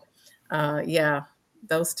 So yeah,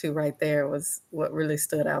 those two right there was what really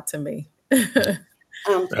stood out to me.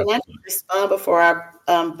 Can I respond before I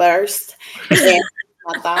burst? And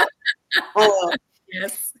my thought.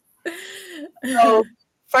 Yes. So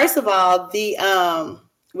first of all, the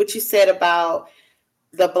what you said about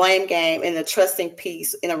the blame game and the trusting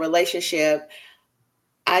piece in a relationship,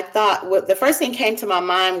 I thought what the first thing came to my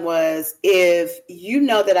mind was, if you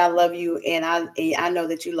know that I love you and I know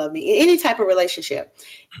that you love me in any type of relationship,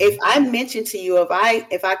 if I mention to you,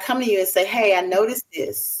 if I come to you and say, hey, I noticed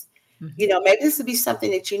this, You know, maybe this would be something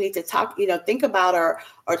that you need to talk, you know, think about,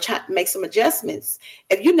 or try, make some adjustments.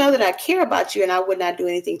 If you know that I care about you and I would not do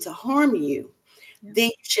anything to harm you, then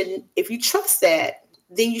you should, if you trust that,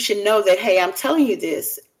 then you should know that, hey, I'm telling you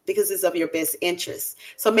this because it's of your best interest.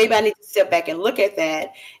 So maybe I need to step back and look at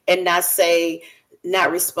that and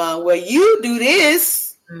not respond, well, you do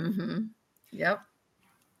this. Yep.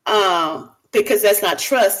 Because that's not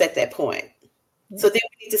trust at that point. So then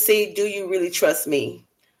we need to see, do you really trust me?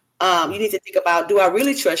 You need to think about, do I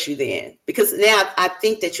really trust you then? Because now I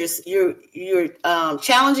think that you're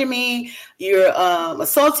challenging me, you're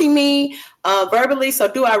assaulting me verbally. So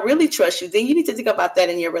do I really trust you? Then you need to think about that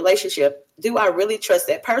in your relationship. Do I really trust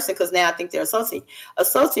that person? Because now I think they're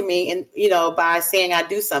assaulting me, and you know, by saying I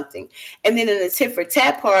do something. And then in the tit for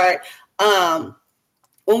tat part,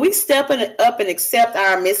 when we step up and accept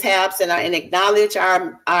our mishaps and acknowledge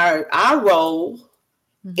our role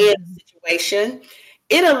in the situation,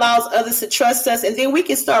 it allows others to trust us, and then we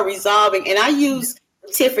can start resolving. And I use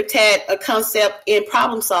tit for tat, a concept in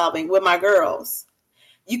problem solving with my girls.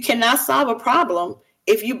 You cannot solve a problem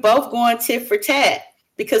if you both going tit for tat,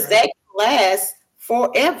 because that can last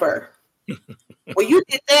forever. Well, you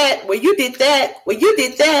did that. Well, you did that. Well, you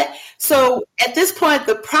did that. So at this point,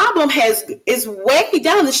 the problem is way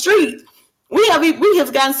down the street. We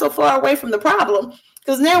have gotten so far away from the problem,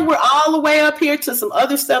 because now we're all the way up here to some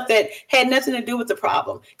other stuff that had nothing to do with the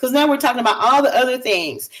problem. Because now we're talking about all the other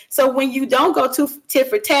things. So when you don't go to tit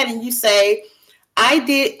for tat and you say,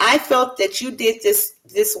 I felt that you did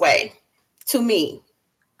this way to me,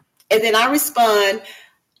 and then I respond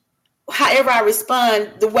however I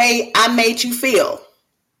respond, the way I made you feel.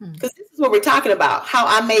 Because this is what we're talking about, how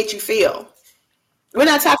I made you feel. We're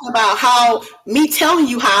not talking about how me telling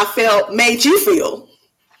you how I felt made you feel.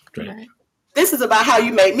 Right. This is about how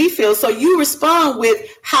you made me feel. So you respond with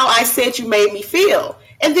how I said you made me feel.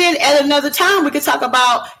 And then at another time, we could talk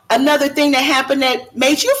about another thing that happened that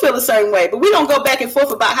made you feel a certain way. But we don't go back and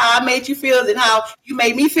forth about how I made you feel and how you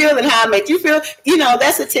made me feel and how I made you feel. You know,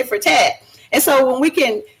 that's a tit for tat. And so when we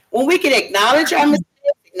can acknowledge our mistakes,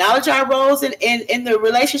 acknowledge our roles in the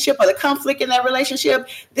relationship or the conflict in that relationship,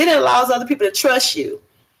 then it allows other people to trust you.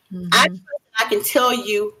 I can tell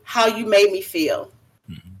you how you made me feel.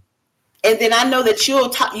 And then I know that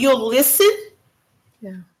you'll listen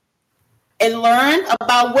and learn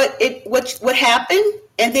about what happened,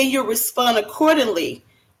 and then you'll respond accordingly.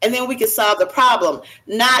 And then we can solve the problem.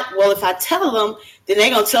 Not, well, if I tell them, then they're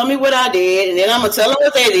going to tell me what I did, and then I'm going to tell them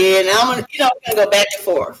what they did, and I'm going to go back and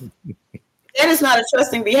forth. That is not a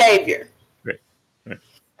trusting behavior. Right.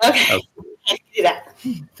 Okay.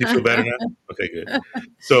 Do you feel better now? Okay, good.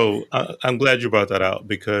 So I'm glad you brought that out,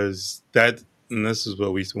 because and this is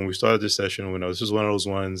what when we started this session, we know this is one of those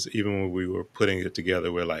ones, even when we were putting it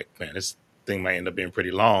together, we're like, man, this thing might end up being pretty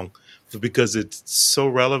long, but because it's so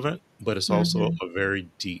relevant, but it's also a very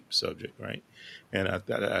deep subject, right? And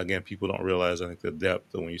again, people don't realize, I think, the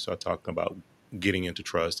depth when you start talking about getting into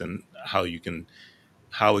trust and how it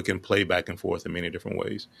can play back and forth in many different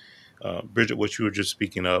ways. Bridget, what you were just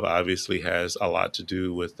speaking of obviously has a lot to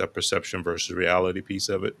do with the perception versus reality piece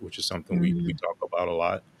of it, which is something we talk about a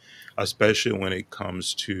lot, especially when it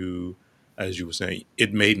comes to, as you were saying,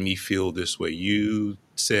 it made me feel this way. You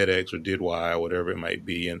said X or did Y or whatever it might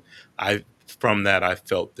be. And from that, I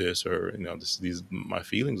felt this, or, these my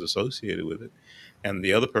feelings associated with it. And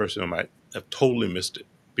the other person might have totally missed it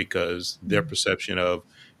because their perception of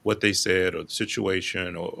what they said or the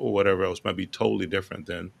situation or whatever else might be totally different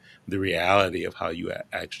than the reality of how you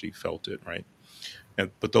actually felt it, right?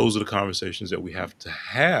 But those are the conversations that we have to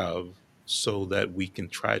have so that we can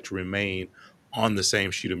try to remain on the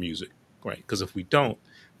same sheet of music, right? Because if we don't,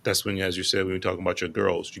 that's when, as you said, when you're talking about your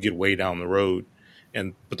girls, you get way down the road,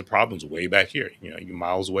 but the problem's way back here. You're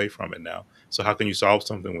miles away from it now. So how can you solve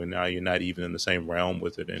something when now you're not even in the same realm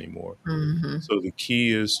with it anymore? So the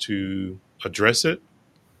key is to address it,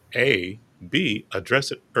 A. B,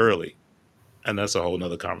 address it early. And that's a whole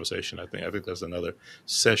nother conversation, I think. I think that's another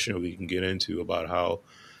session we can get into about how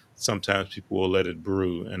sometimes people will let it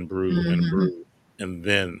brew and brew and brew, and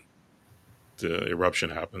then the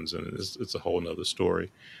eruption happens, and it's a whole nother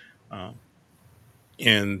story.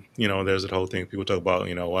 And, there's that whole thing people talk about,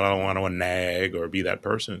 well, I don't want to nag or be that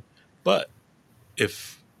person. But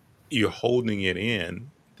if you're holding it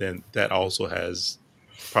in, then that also has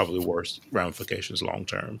probably worse ramifications long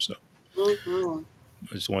term. So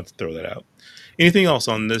I just wanted to throw that out. Anything else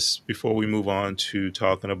on this before we move on to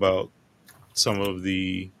talking about some of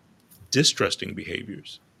the distrusting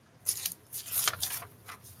behaviors?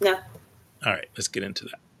 No. All right, let's get into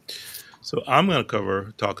that. So I'm going to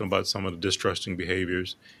cover talking about some of the distrusting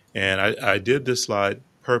behaviors. And I did this slide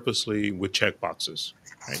purposely with check boxes,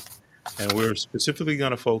 right? And we're specifically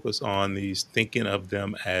going to focus on these, thinking of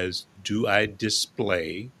them as, do I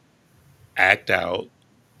display, act out,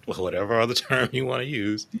 whatever other term you want to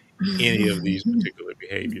use, any of these particular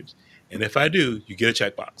behaviors? And if I do, you get a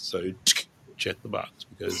checkbox. So check the box,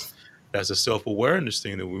 because that's a self-awareness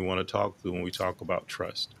thing that we want to talk through when we talk about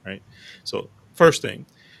trust, right? So first thing,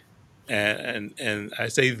 and I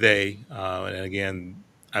say they, and again,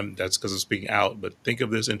 that's because I'm speaking out, but think of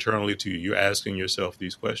this internally too. You're asking yourself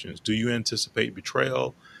these questions. Do you anticipate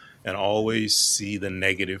betrayal, and always see the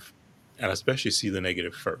negative, and especially see the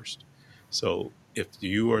negative first? So if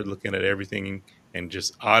you are looking at everything and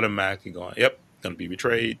just automatically going, yep, going to be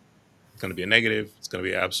betrayed, it's going to be a negative, it's going to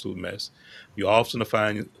be an absolute mess, you often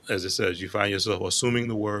find, as it says, you find yourself assuming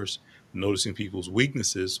the worst, noticing people's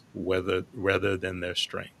weaknesses rather than their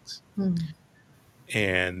strengths.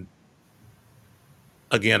 And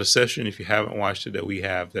again, a session, if you haven't watched it, that we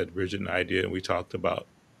have, that Bridget and I did, and we talked about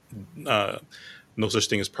no such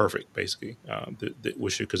thing as perfect, basically,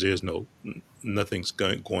 because there's nothing's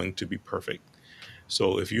going to be perfect.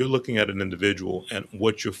 So if you're looking at an individual and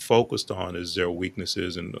what you're focused on is their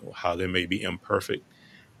weaknesses and how they may be imperfect,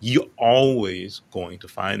 you're always going to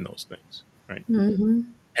find those things, right?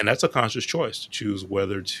 And that's a conscious choice to choose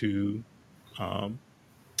whether to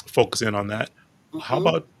focus in on that. How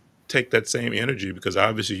about take that same energy, because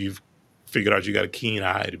obviously you've figured out you got a keen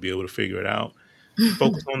eye to be able to figure it out.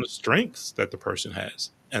 Focus on the strengths that the person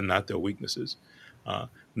has and not their weaknesses.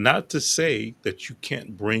 Not to say that you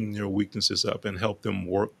can't bring their weaknesses up and help them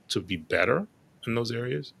work to be better in those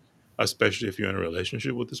areas, especially if you're in a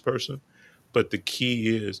relationship with this person. But the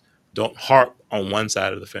key is, don't harp on one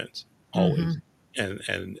side of the fence always,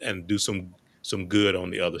 and do some good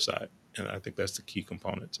on the other side. And I think that's the key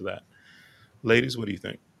component to that. Ladies, what do you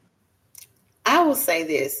think? I will say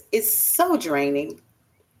this. It's so draining.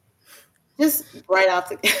 Just right off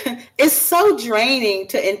it's so draining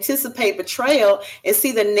to anticipate betrayal and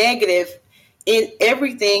see the negative in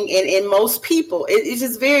everything and in most people. It's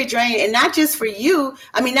just very draining. And not just for you.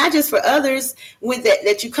 I mean, not just for others with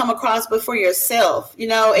that you come across, but for yourself,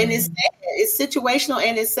 and it's sad. It's situational,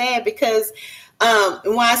 and it's sad because,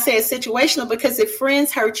 and why I say it's situational, because if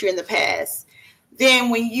friends hurt you in the past, then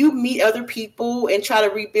when you meet other people and try to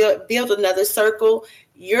build another circle,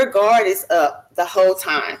 your guard is up the whole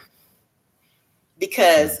time,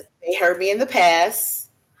 because they hurt me in the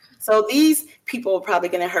past. So these people are probably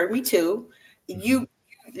going to hurt me too. You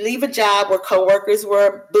leave a job where coworkers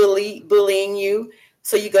were bullying you.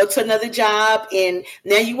 So you go to another job, and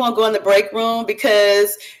now you won't go in the break room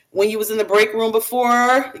because when you was in the break room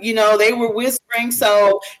before, they were whispering.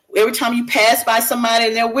 So every time you pass by somebody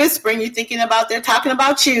and they're whispering, you're thinking about they're talking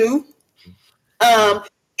about you. And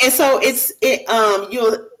so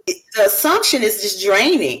the assumption is just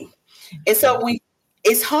draining. And so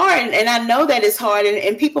it's hard, and I know that it's hard,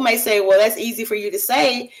 and people may say, well, that's easy for you to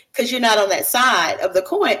say because you're not on that side of the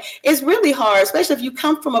coin. It's really hard, especially if you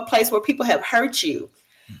come from a place where people have hurt you.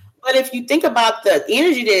 But if you think about the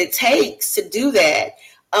energy that it takes to do that,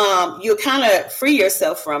 you'll kind of free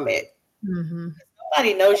yourself from it.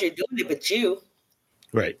 Nobody knows you're doing it but you.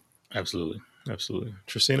 Right. Absolutely.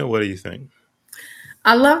 Tristina, what do you think?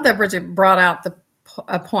 I love that Bridget brought out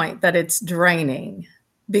a point that it's draining,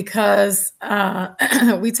 because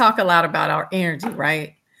we talk a lot about our energy,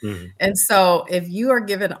 right? And so if you are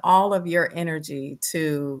giving all of your energy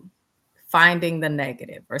to finding the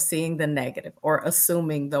negative or seeing the negative or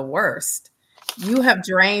assuming the worst, you have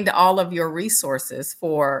drained all of your resources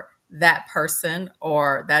for that person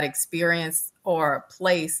or that experience or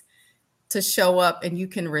place to show up, and you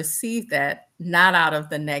can receive that not out of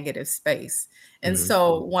the negative space. And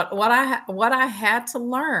so what I had to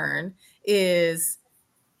learn is,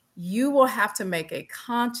 you will have to make a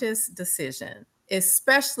conscious decision,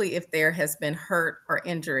 especially if there has been hurt or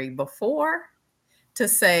injury before, to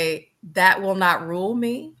say that will not rule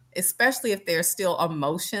me, especially if there's still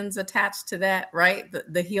emotions attached to that, right?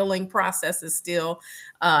 The healing process is still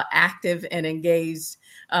active and engaged.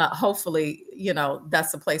 Hopefully,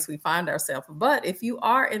 that's the place we find ourselves. But if you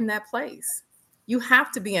are in that place, you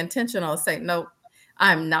have to be intentional and say, no,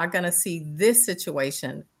 I'm not going to see this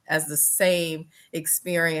situation as the same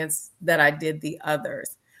experience that I did the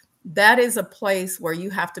others. That is a place where you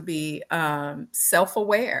have to be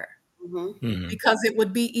self-aware, because it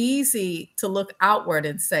would be easy to look outward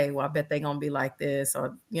and say, well, I bet they're going to be like this,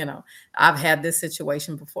 or, I've had this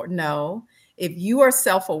situation before. No, if you are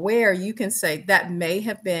self-aware, you can say that may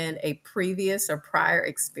have been a previous or prior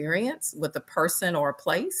experience with a person or a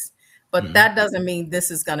place, but that doesn't mean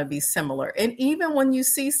this is going to be similar. And even when you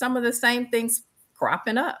see some of the same things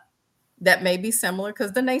cropping up, that may be similar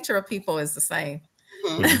because the nature of people is the same.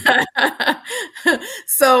 Mm-hmm.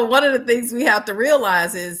 So one of the things we have to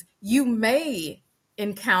realize is you may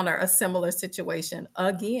encounter a similar situation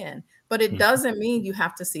again, but it doesn't mean you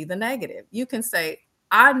have to see the negative. You can say,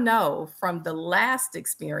 I know from the last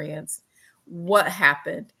experience what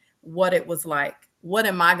happened, what it was like. What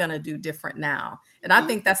am I going to do different now? And I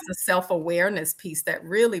think that's the self-awareness piece that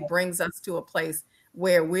really brings us to a place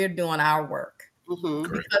where we're doing our work.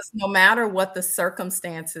 Mm-hmm. Because no matter what the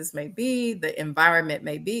circumstances may be, the environment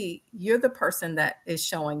may be, you're the person that is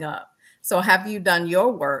showing up. So have you done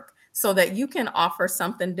your work so that you can offer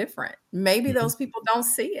something different? Maybe those people don't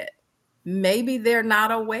see it. Maybe they're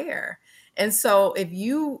not aware. And so if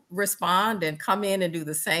you respond and come in and do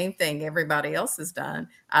the same thing everybody else has done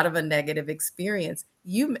out of a negative experience,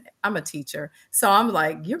 I'm a teacher. So I'm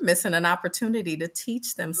like, you're missing an opportunity to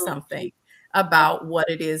teach them something about what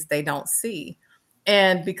it is they don't see.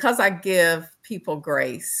 And because I give people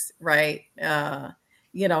grace, right? And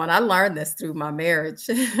I learned this through my marriage,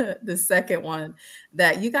 the second one,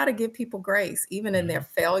 that you got to give people grace, even in their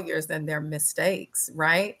failures and their mistakes,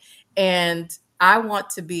 right? And I want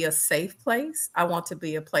to be a safe place. I want to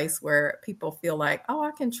be a place where people feel like, oh,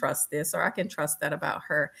 I can trust this or I can trust that about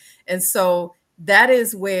her. And so that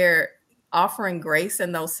is where offering grace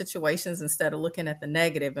in those situations instead of looking at the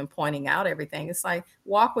negative and pointing out everything. It's like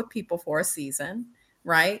walk with people for a season,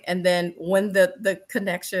 right? And then when the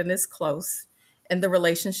connection is close and the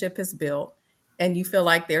relationship is built and you feel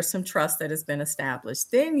like there's some trust that has been established,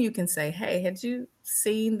 then you can say, hey, had you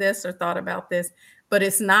seen this or thought about this? But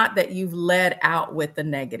it's not that you've led out with the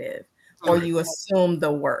negative or you assume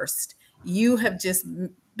the worst. You have just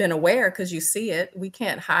been aware because you see it. We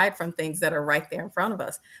can't hide from things that are right there in front of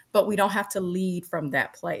us, but we don't have to lead from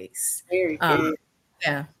that place. Very good.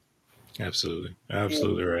 Yeah. Absolutely.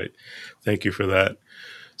 Absolutely right. Thank you for that.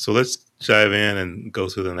 So let's dive in and go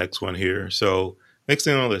to the next one here. So next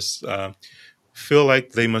thing on the list, feel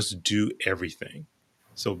like they must do everything.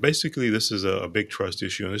 So basically, this is a big trust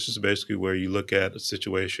issue. And this is basically where you look at a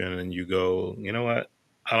situation and you go, you know what?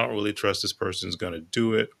 I don't really trust this person's going to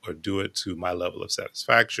do it or do it to my level of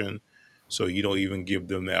satisfaction. So you don't even give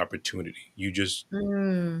them the opportunity. You just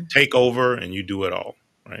take over and you do it all,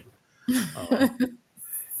 right?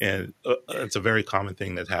 And it's a very common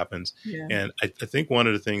thing that happens. Yeah. And I think one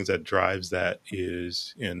of the things that drives that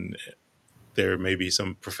is there may be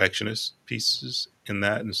some perfectionist pieces in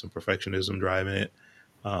that and some perfectionism driving it.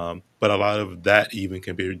 But a lot of that even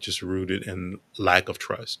can be just rooted in lack of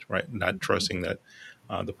trust, right? Not trusting that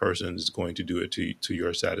the person is going to do it to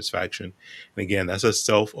your satisfaction. And again, that's a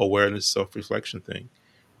self-awareness, self-reflection thing.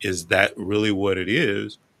 Is that really what it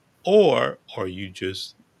is? Or are you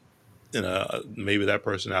just maybe that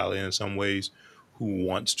personality in some ways who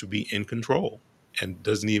wants to be in control and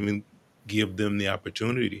doesn't even give them the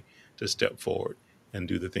opportunity to step forward and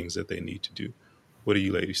do the things that they need to do? What do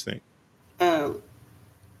you ladies think?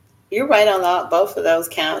 You're right on both of those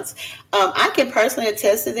counts. I can personally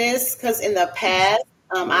attest to this because in the past,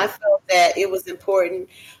 I felt that it was important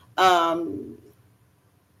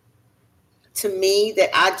to me that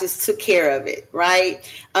I just took care of it, right?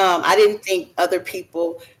 I didn't think other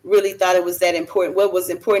people really thought it was that important. What was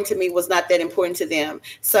important to me was not that important to them.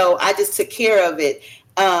 So I just took care of it.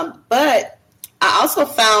 But I also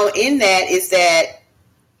found in that is that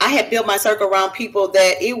I had built my circle around people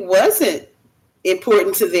that it wasn't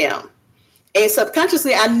important to them. And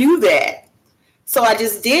subconsciously, I knew that. So I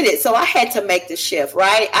just did it. So I had to make the shift,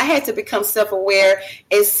 right? I had to become self-aware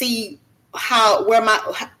and see how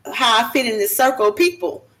I fit in this circle of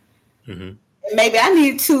people. Mm-hmm. And maybe I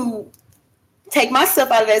need to take myself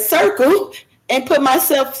out of that circle and put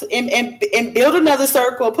myself in and build another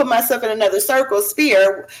circle, put myself in another circle,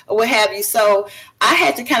 sphere, or what have you. So I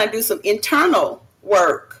had to kind of do some internal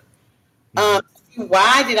work.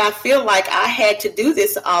 Why did I feel like I had to do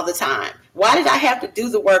this all the time? Why did I have to do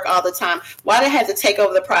the work all the time? Why did I have to take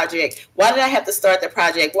over the project? Why did I have to start the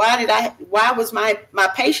project? Why was my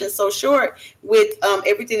patience so short with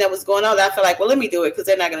everything that was going on that I felt like, well, let me do it because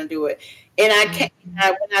they're not going to do it. And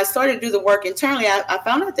when I started to do the work internally, I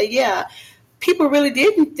found out that, people really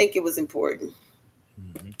didn't think it was important.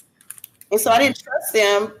 Mm-hmm. And so I didn't trust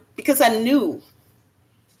them because I knew.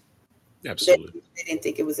 Absolutely. They didn't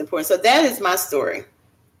think it was important. So that is my story.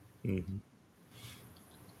 Mm-hmm.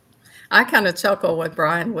 I kind of chuckle when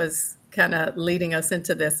Brian was kind of leading us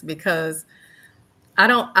into this because I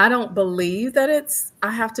don't believe that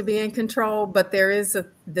I have to be in control, but there is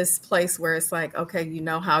this place where it's like, okay, you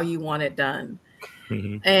know how you want it done.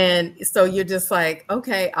 Mm-hmm. And so you're just like,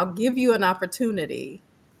 okay, I'll give you an opportunity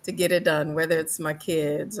to to get it done, whether it's my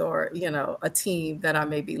kids or, a team that I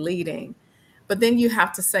may be leading. But then you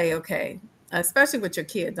have to say, okay, especially with your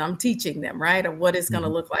kids, I'm teaching them, right, of what it's going to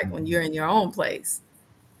look like when you're in your own place.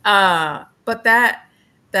 But that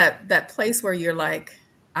place where you're like,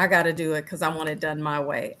 I got to do it because I want it done my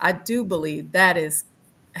way. I do believe that is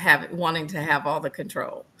wanting to have all the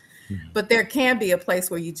control. But there can be a place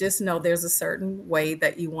where you just know there's a certain way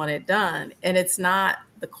that you want it done. And it's not,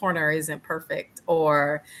 the corner isn't perfect,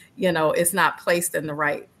 or, it's not placed in the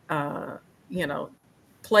right,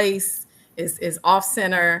 place, is off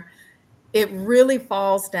center. It really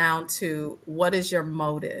falls down to, what is your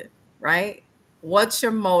motive, right? What's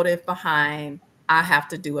your motive behind, I have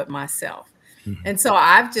to do it myself? And so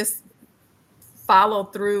I've just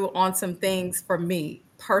followed through on some things for me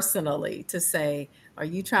personally to say, are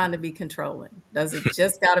you trying to be controlling? Does it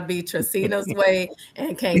just got to be Tracina's way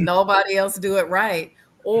and can't nobody else do it right?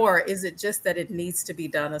 Or is it just that it needs to be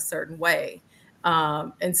done a certain way?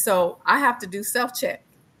 And so I have to do self-check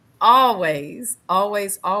always,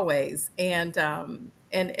 always, always. And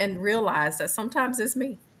realize that sometimes it's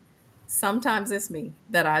me. Sometimes it's me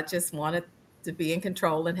that I just wanted to be in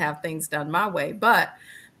control and have things done my way. But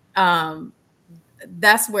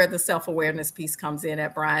that's where the self-awareness piece comes in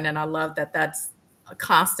at, Brian. And I love that that's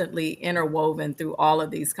constantly interwoven through all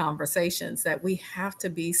of these conversations, that we have to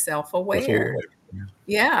be self-aware.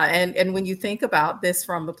 Yeah. And when you think about this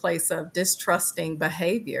from a place of distrusting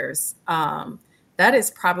behaviors, that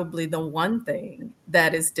is probably the one thing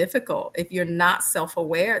that is difficult. If you're not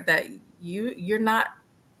self-aware, that you're not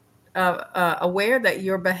aware that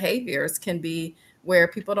your behaviors can be where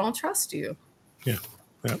people don't trust you.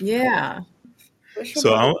 Yeah.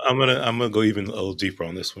 So I'm gonna go even a little deeper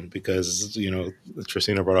on this one, because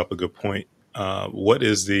Tracina brought up a good point. What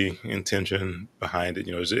is the intention behind it?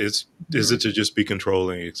 Is it to just be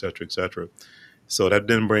controlling, et cetera, et cetera? So that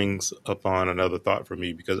then brings upon another thought for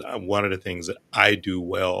me, because one of the things that I do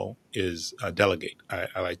well is delegate.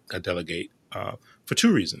 I delegate for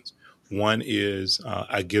two reasons. One is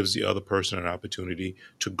it gives the other person an opportunity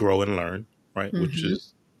to grow and learn, right? Which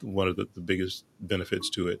is one of the biggest benefits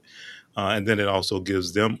to it. And then it also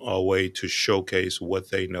gives them a way to showcase what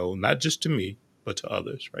they know, not just to me, but to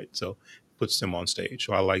others, right? So it puts them on stage.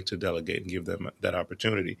 So I like to delegate and give them that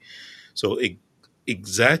opportunity. So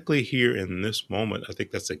exactly here in this moment, I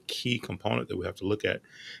think that's a key component that we have to look at.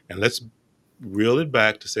 And let's reel it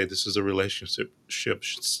back to say this is a relationship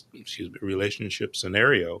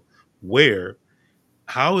scenario where,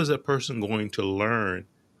 how is that person going to learn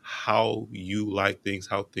how you like things,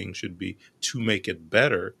 how things should be, to make it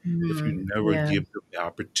better if you never give them the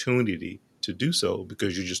opportunity to do so,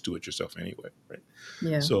 because you just do it yourself anyway, right?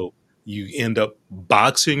 Yeah. So you end up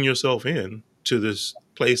boxing yourself in to this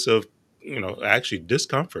place of, actually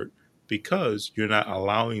discomfort, because you're not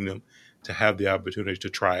allowing them to have the opportunity to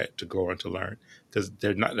try it, to grow and to learn, because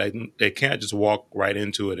they can't just walk right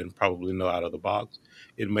into it and probably know out of the box.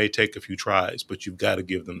 It may take a few tries, but you've got to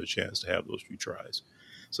give them the chance to have those few tries.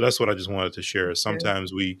 So that's what I just wanted to share.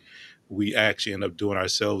 Sometimes we actually end up doing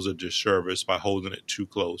ourselves a disservice by holding it too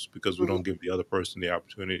close, because we don't give the other person the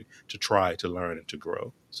opportunity to try, to learn, and to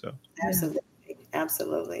grow. So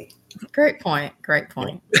absolutely. Great point.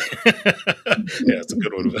 Yeah, it's a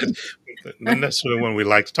good one. But not necessarily one we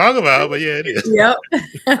like to talk about, but yeah, it is. Yep.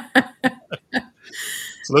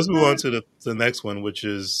 So let's move on to the next one, which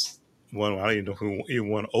is one I don't even know who even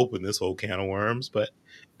want to open this whole can of worms, but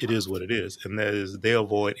it is what it is. And that is, they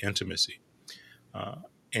avoid intimacy.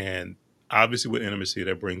 And obviously with intimacy,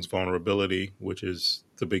 that brings vulnerability, which is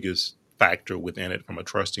the biggest factor within it from a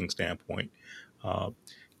trusting standpoint.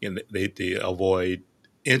 And they avoid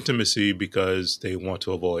intimacy because they want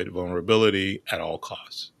to avoid vulnerability at all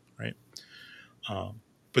costs, right?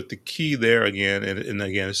 But the key there again, and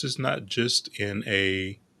again, this is not just and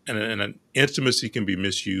an intimacy can be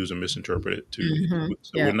misused and misinterpreted too.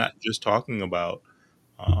 So we're not just talking about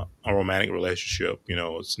a romantic relationship,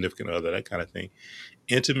 a significant other, that kind of thing.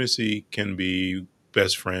 Intimacy can be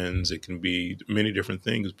best friends. It can be many different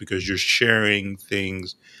things, because you're sharing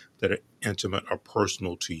things that are intimate or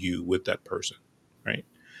personal to you with that person, right?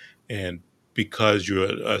 And because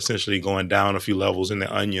you're essentially going down a few levels in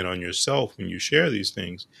the onion on yourself when you share these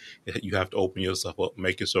things, you have to open yourself up,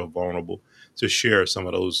 make yourself vulnerable to share some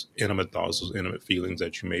of those intimate thoughts, those intimate feelings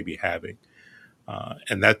that you may be having.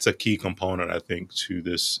 And that's a key component, I think, to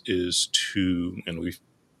this, and we've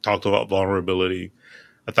talked about vulnerability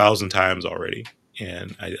 1,000 times already.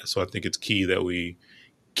 And so I think it's key that we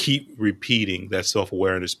keep repeating that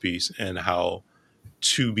self-awareness piece, and how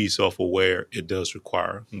to be self-aware, it does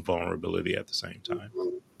require vulnerability at the same time.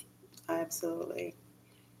 Absolutely.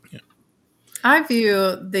 Yeah. I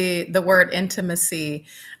view the word intimacy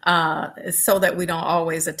so that we don't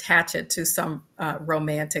always attach it to some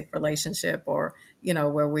romantic relationship, or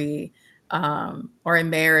where we or in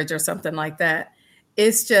marriage or something like that.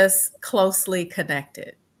 It's just closely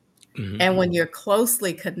connected. Mm-hmm. And when you're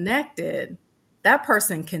closely connected, that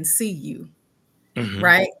person can see you, Mm-hmm.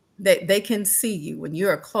 right? They can see you when you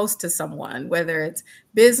are close to someone, whether it's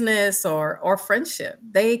business or friendship.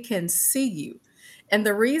 They can see you. And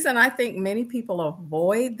the reason I think many people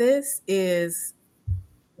avoid this is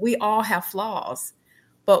we all have flaws,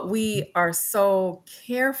 but we are so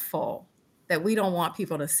careful that we don't want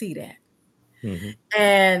people to see that. Mm-hmm.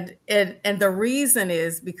 And the reason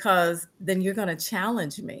is because then you're going to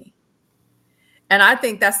challenge me. And I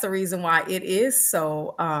think that's the reason why it is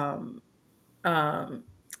so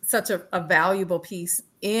such a valuable piece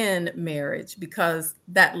in marriage, because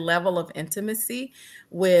that level of intimacy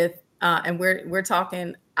with and we're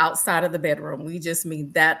talking outside of the bedroom. We just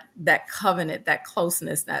mean that covenant, that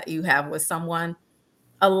closeness that you have with someone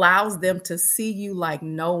allows them to see you like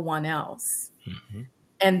no one else. Mm-hmm.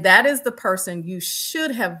 And that is the person you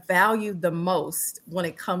should have valued the most when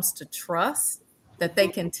it comes to trust, that they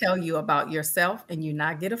can tell you about yourself and you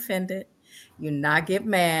not get offended, you not get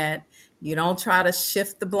mad, you don't try to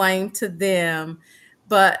shift the blame to them.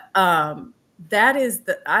 But that is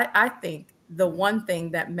I think the one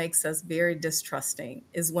thing that makes us very distrusting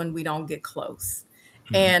is when we don't get close.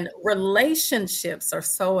 Mm-hmm. And relationships are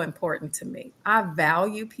so important to me. I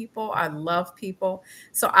value people. I love people.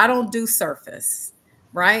 So I don't do surface,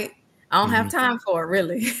 right? I don't have time for it,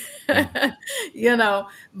 really.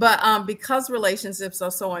 But because relationships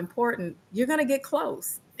are so important, you're going to get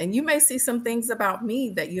close. And you may see some things about me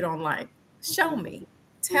that you don't like. Show me.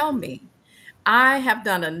 Tell me. I have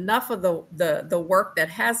done enough of the work that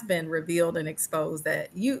has been revealed and exposed that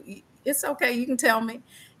it's okay. You can tell me,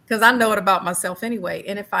 because I know it about myself anyway.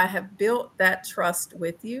 And if I have built that trust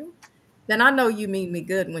with you, then I know you mean me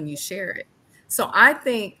good when you share it. So I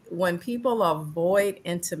think when people avoid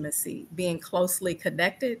intimacy, being closely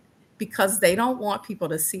connected, because they don't want people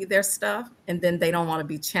to see their stuff, and then they don't want to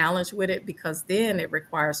be challenged with it, because then it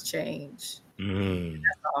requires change. Mm.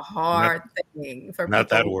 That's a hard thing for not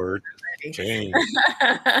people. Not that word. Change.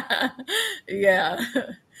 Yeah.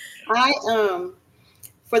 I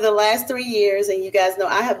for the last 3 years, and you guys know,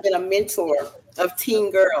 I have been a mentor of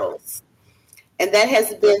teen girls, and that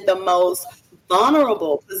has been the most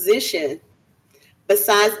vulnerable position,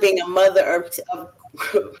 besides being a mother of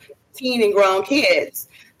teen and grown kids,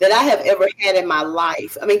 that I have ever had in my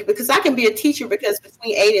life. I mean, because I can be a teacher, because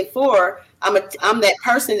between 8 and 4, I'm that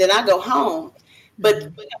person, then I go home. But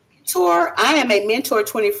a mentor, I am a mentor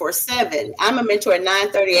 24/7. I'm a mentor at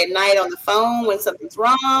 9:30 at night on the phone when something's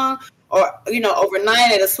wrong, or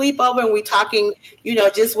overnight at a sleepover, and we talking,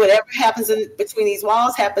 just whatever happens between these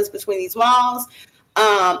walls happens between these walls.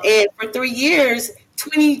 And for 3 years,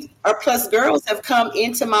 20 or plus girls have come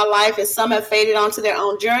into my life, and some have faded onto their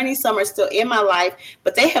own journey. Some are still in my life,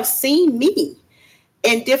 but they have seen me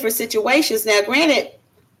in different situations. Now, granted,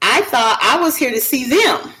 I thought I was here to see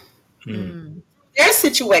them, their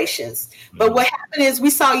situations. But what happened is we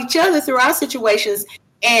saw each other through our situations.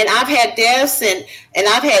 And I've had deaths, and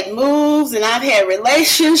I've had moves, and I've had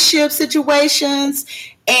relationship situations,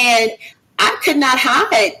 and I could not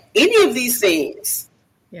hide any of these things.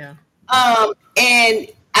 Yeah. And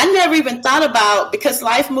I never even thought about, because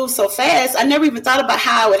life moves so fast, I never even thought about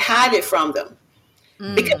how I would hide it from them,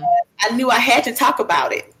 because I knew I had to talk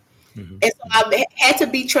about it. Mm-hmm. And so I had to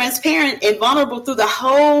be transparent and vulnerable through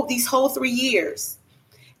these whole 3 years.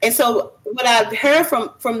 And so what I've heard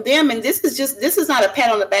from them, and this is not a pat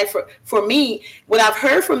on the back for me, what I've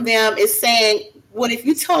heard from them is saying, what if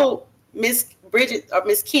you told Miss Bridget or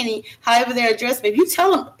Miss Kenny, however they're addressed me, if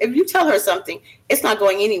you tell her something, it's not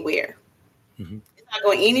going anywhere. Mm-hmm. It's not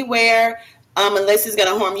going anywhere unless it's going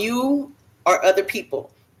to harm you or other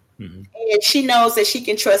people. Mm-hmm. And she knows that she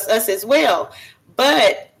can trust us as well.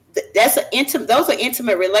 But those are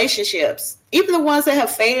intimate relationships. Even the ones that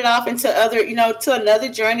have faded off into to another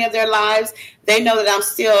journey of their lives, they know that I'm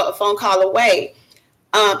still a phone call away.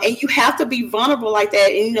 And you have to be vulnerable like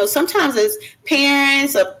that. And, sometimes as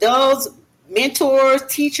parents, adults, mentors,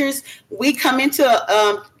 teachers, we come into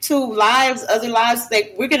other lives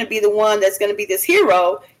that we're going to be the one that's going to be this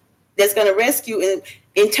hero that's going to rescue. And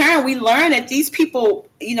in turn, we learn that these people,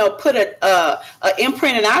 put a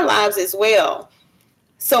imprint in our lives as well.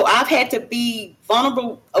 So I've had to be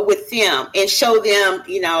vulnerable with them and show them,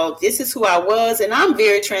 this is who I was. And I'm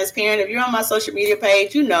very transparent. If you're on my social media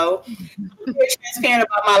page, I'm very transparent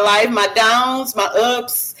about my life, my downs, my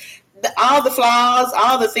ups, all the flaws,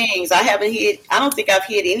 all the things. I don't think I've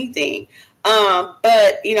hid anything.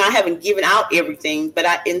 But I haven't given out everything.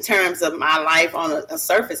 But in terms of my life on a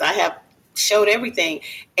surface, I have showed everything,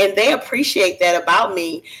 and they appreciate that about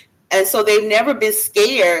me. And so they've never been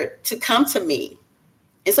scared to come to me.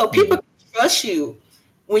 And so people trust you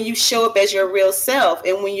when you show up as your real self,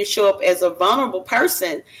 and when you show up as a vulnerable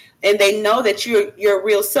person, and they know that you're your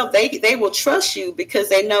real self, they will trust you because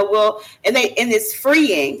they know, and it's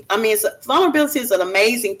freeing. I mean, vulnerability is an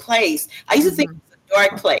amazing place. I used to think it was a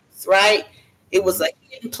dark place, right? It was a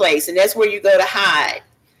hidden place, and that's where you go to hide.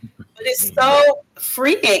 But it's so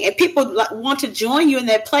freeing, and people want to join you in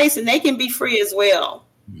that place, and they can be free as well.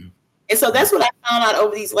 And so that's what I found out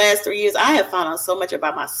over these last 3 years. I have found out so much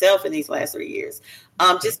about myself in these last 3 years.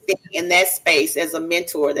 Just being in that space as a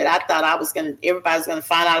mentor, that I thought everybody's going to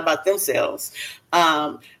find out about themselves.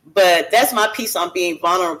 But that's my piece on being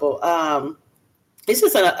vulnerable. This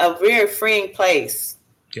is a very freeing place.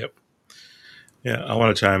 Yep. Yeah, I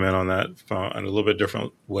want to chime in on that in a little bit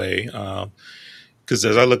different way. Because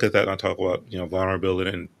as I look at that and I talk about,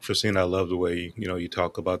 vulnerability, and Christine, I love the way, you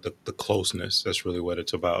talk about the closeness. That's really what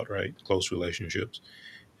it's about, right? Close relationships.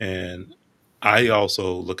 And I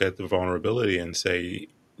also look at the vulnerability and say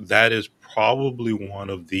that is probably one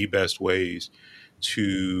of the best ways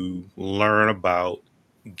to learn about,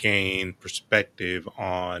 gain perspective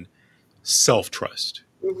on self-trust.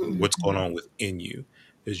 What's going on within you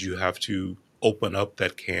is you have to open up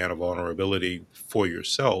that can of vulnerability for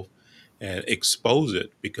yourself and expose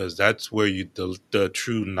it, because that's where the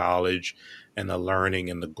true knowledge and the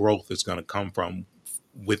learning and the growth is going to come from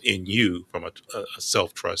within you, from a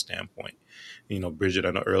self-trust standpoint. Bridget,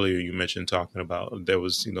 I know earlier you mentioned talking about there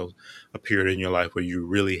was, a period in your life where you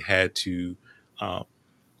really had to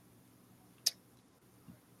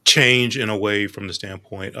change in a way from the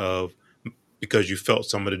standpoint of, because you felt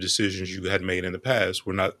some of the decisions you had made in the past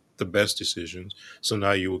were not the best decisions. So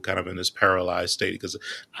now you were kind of in this paralyzed state because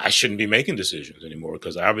I shouldn't be making decisions anymore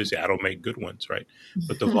because obviously I don't make good ones, right?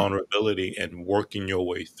 But the vulnerability and working your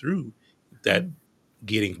way through that,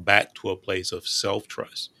 getting back to a place of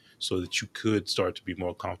self-trust so that you could start to be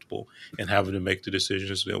more comfortable and having to make the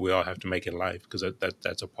decisions that we all have to make in life, because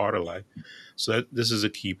that's a part of life. So this is a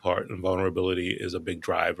key part, and vulnerability is a big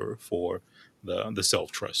driver for the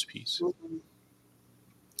self-trust piece.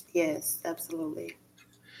 Yes, absolutely.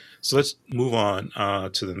 So let's move on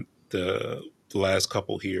to the last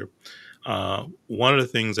couple here. One of the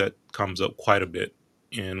things that comes up quite a bit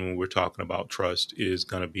when we're talking about trust is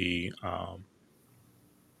going to be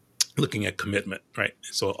looking at commitment, right?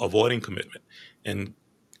 So avoiding commitment. And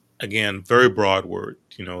again, very broad word,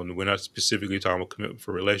 we're not specifically talking about commitment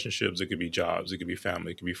for relationships. It could be jobs, it could be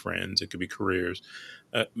family, it could be friends, it could be careers,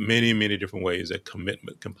 many, many different ways that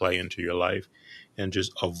commitment can play into your life, and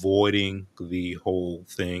just avoiding the whole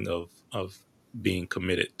thing of being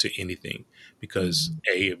committed to anything, because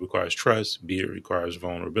A, it requires trust, B, it requires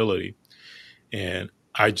vulnerability. And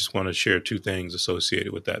I just want to share two things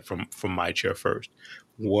associated with that from my chair first.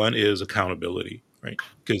 One is accountability, right?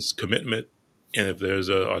 Because commitment, and if there's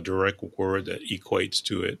a direct word that equates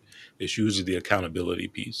to it, it's usually the accountability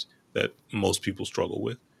piece that most people struggle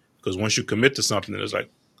with. Because once you commit to something, it's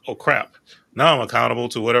like, oh crap, now I'm accountable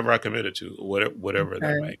to whatever I committed to, whatever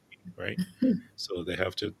that might be, right? So they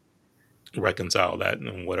have to reconcile that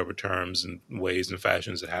in whatever terms and ways and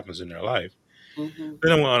fashions it happens in their life. Then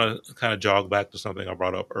I want to kind of jog back to something I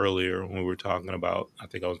brought up earlier when we were talking about, I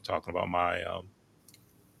think I was talking about my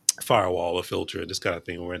firewall or filter, this kind of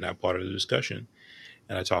thing. We're in that part of the discussion.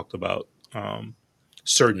 And I talked about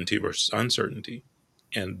certainty versus uncertainty.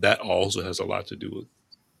 And that also has a lot to do with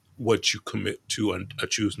what you commit to and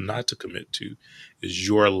choose not to commit to, is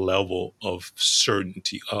your level of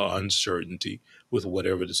certainty or uncertainty with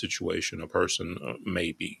whatever the situation or person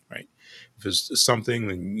may be, right? If it's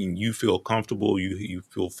something and you feel comfortable, you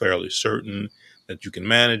feel fairly certain that you can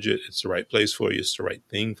manage it, it's the right place for you, it's the right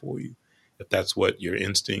thing for you. If that's what your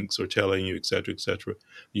instincts are telling you, et cetera,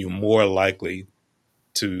 you're more likely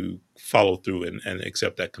to follow through and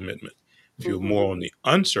accept that commitment. If you're more on the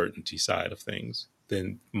uncertainty side of things,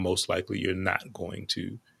 then most likely you're not going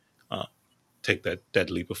to take that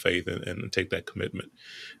leap of faith and take that commitment.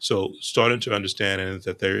 So starting to understand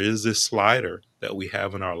that there is this slider that we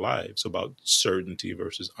have in our lives about certainty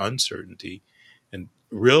versus uncertainty, and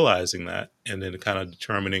realizing that, and then kind of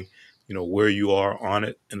determining, where you are on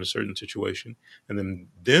it in a certain situation, and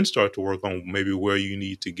then start to work on maybe where you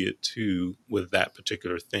need to get to with that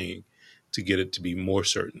particular thing to get it to be more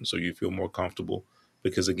certain, so you feel more comfortable.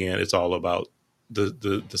 Because again, it's all about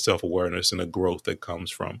the self-awareness and the growth that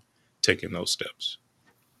comes from taking those steps.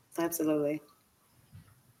 Absolutely.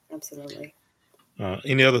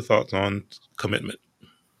 Any other thoughts on commitment?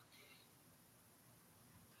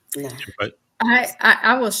 No. But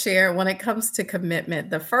I will share when it comes to commitment.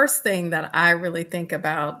 The first thing that I really think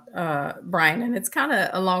about, Brian, and it's kind of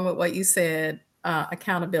along with what you said,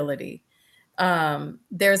 accountability.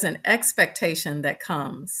 There's an expectation that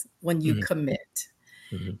comes when you mhm, commit.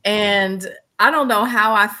 mhm. And I don't know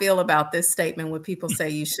how I feel about this statement when people say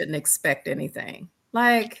you shouldn't expect anything.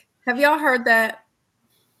 Like, have y'all heard that?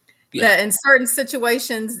 Yeah. That in certain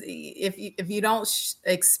situations, if you don't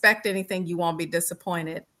expect anything, you won't be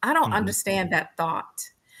disappointed. I don't Mhm, understand that thought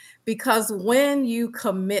because when you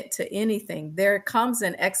commit to anything, there comes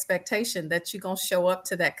an expectation that you're gonna show up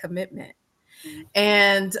to that commitment. Mhm.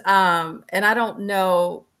 And I don't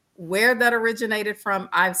know where that originated from.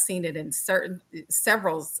 I've seen it in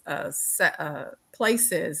several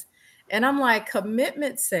places, and I'm like,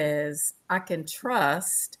 commitment says I can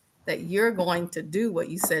trust that you're going to do what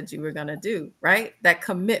you said you were going to do, right? That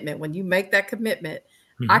commitment. When you make that commitment,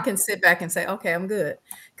 I mhm. can sit back and say, okay, I'm good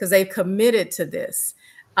because they've committed to this.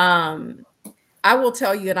 Um, I will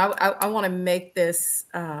tell you, and I want to make this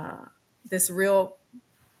this real,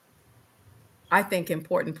 I think,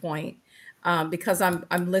 important point, because I'm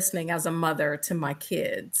listening as a mother to my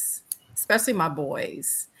kids, especially my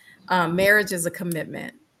boys. Marriage is a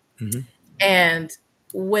commitment, Mhm, and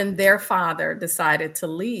when their father decided to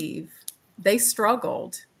leave, they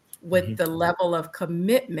struggled with mhm, the level of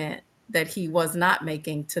commitment that he was not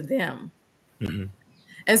making to them. mhm.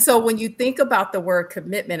 And so when you think about the word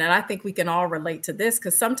commitment, and I think we can all relate to this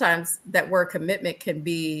because sometimes that word commitment can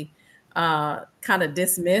be kind of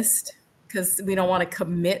dismissed because we don't want to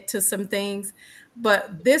commit to some things.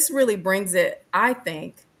 But this really brings it, I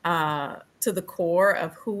think, to the core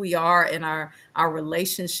of who we are in our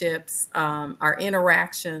relationships, our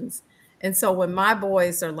interactions. And so when my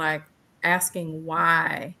boys are like asking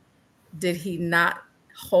why did he not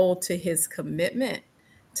hold to his commitment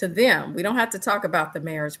to them? We don't have to talk about the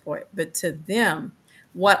marriage point, but to them,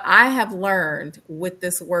 what I have learned with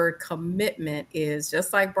this word commitment is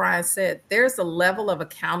just like Brian said, there's a level of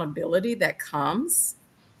accountability that comes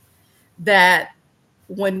that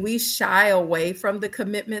when we shy away from the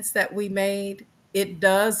commitments that we made, it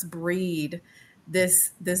does breed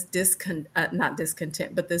not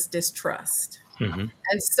discontent, but this distrust. Mhm.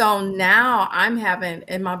 And so now I'm having,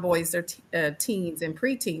 and my boys are teens and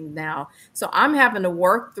preteens now. So I'm having to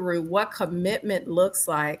work through what commitment looks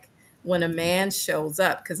like when a man shows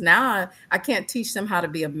up. Because now I can't teach them how to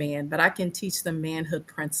be a man, but I can teach them manhood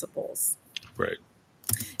principles. Right.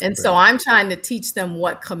 And so Right. I'm trying to teach them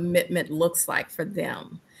what commitment looks like for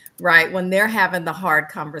them, right? When they're having the hard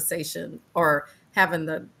conversation or having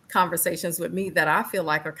the conversations with me that I feel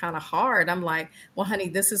like are kind of hard, I'm like, well, honey,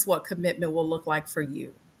 this is what commitment will look like for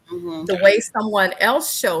you. Mm-hmm. The way someone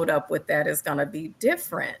else showed up with that is going to be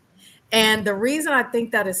different. And the reason I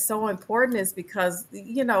think that is so important is because,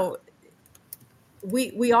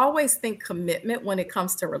 we always think commitment when it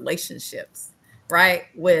comes to relationships, right?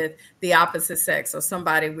 With the opposite sex or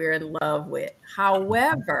somebody we're in love with.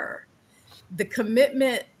 However, the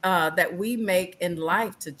commitment that we make in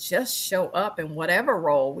life to just show up in whatever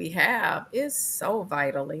role we have is so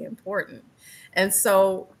vitally important. And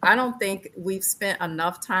so I don't think we've spent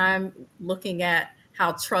enough time looking at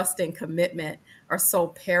how trust and commitment are so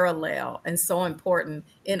parallel and so important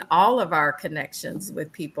in all of our connections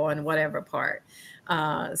with people in whatever part.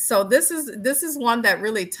 So this is one that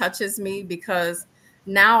really touches me because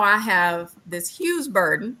now I have this huge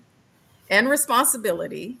burden and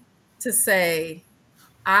responsibility to say,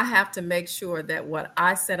 I have to make sure that what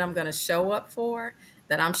I said I'm going to show up for,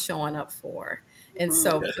 that I'm showing up for. And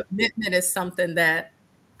so Yeah. commitment is something that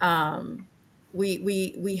um,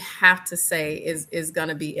 we have to say is going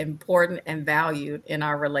to be important and valued in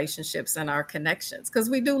our relationships and our connections because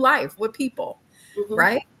we do life with people, Mm-hmm.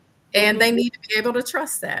 right? And Mm-hmm. they need to be able to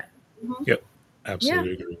trust that. Mm-hmm. Yep. Yeah,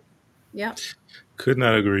 Absolutely agree. yeah, Could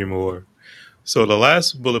not agree more. So the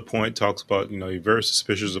last bullet point talks about, you're very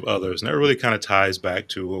suspicious of others. And that really kind of ties back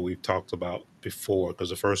to what we've talked about before,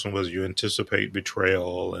 because the first one was you anticipate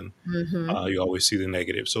betrayal and hmm, you always see the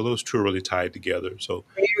negative. So those two are really tied together. So,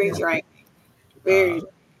 Very yeah, right. uh, Very.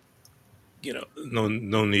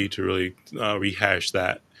 no need to really rehash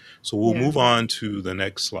that. So we'll yeah. move on to the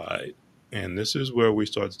next slide. And this is where we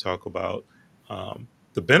start to talk about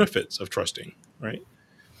the benefits of trusting, right?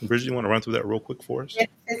 Bridget, you want to run through that real quick for us?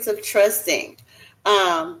 Benefits of trusting.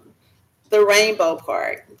 Um, the rainbow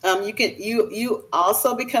part. You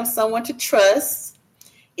also become someone to trust.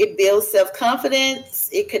 It builds self-confidence.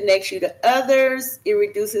 It connects you to others. It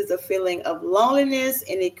reduces the feeling of loneliness,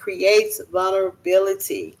 and it creates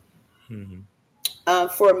vulnerability. Mm-hmm.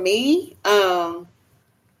 For me, I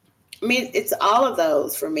mean, it's all of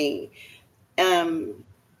those for me. Um,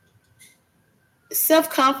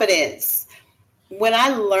 Self-confidence. When I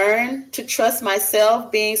learned to trust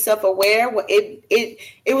myself, being self-aware,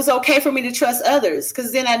 it was okay for me to trust others,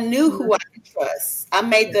 because then I knew who I could trust. I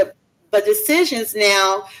made the decisions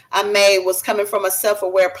now I made was coming from a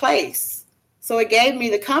self-aware place. So it gave me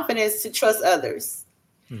the confidence to trust others.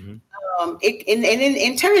 Mm-hmm.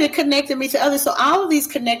 In turn, it connected me to others. So all of these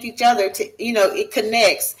connect each other to, it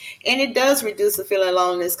connects, and it does reduce the feeling of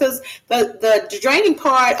loneliness, because the draining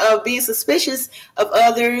part of being suspicious of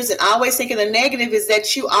others and always thinking the negative is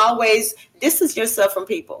that you always distance yourself from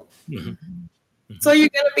people. Mm-hmm. So you're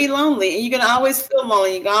going to be lonely, and you're going to always feel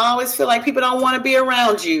lonely. You're going to always feel like people don't want to be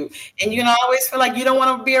around you, and you're going to always feel like you don't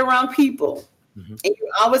want to be around people. Mm-hmm. And you're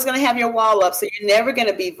always going to have your wall up, so you're never going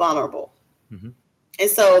to be vulnerable. Mm-hmm. And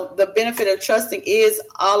so the benefit of trusting is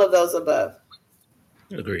all of those above.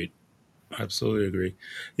 Agreed. Absolutely agree.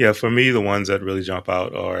 Yeah, for me, the ones that really jump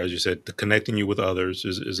out are, as you said, the connecting you with others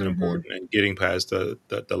is important, and getting past the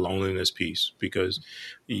loneliness piece, because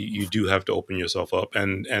you do have to open yourself up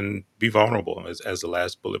and be vulnerable as the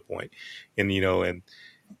last bullet point. And, and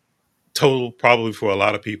total, probably for a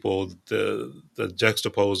lot of people, the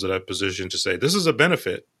juxtapose of that position to say this is a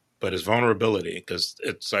benefit, but it's vulnerability, because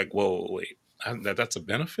it's like, whoa, wait, that's a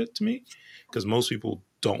benefit to me? Because most people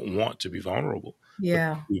don't want to be vulnerable.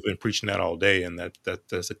 Yeah. But we've been preaching that all day, and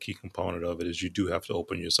that's a key component of it, is you do have to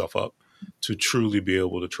open yourself up to truly be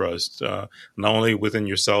able to trust, not only within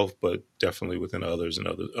yourself, but definitely within others and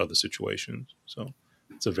other situations. So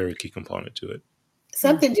it's a very key component to it.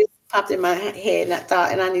 Something just popped in my head, and I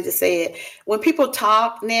thought, and I need to say it. When people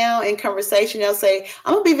talk now in conversation, they'll say,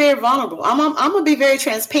 I'm going to be very vulnerable. I'm going to be very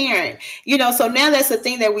transparent. So now that's the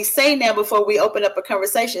thing that we say now before we open up a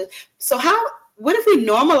conversation. So what if we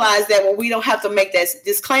normalize that, when we don't have to make that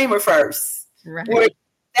disclaimer first? Right. Or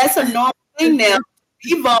that's a normal thing now, to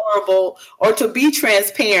be vulnerable or to be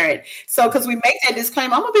transparent. So because we make that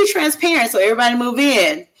disclaimer, I'm going to be transparent, so everybody move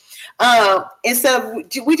in. Instead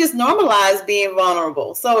of, we just normalize being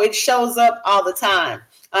vulnerable, so it shows up all the time.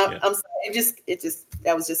 I'm sorry,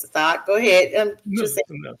 that was just a thought. Go ahead. No.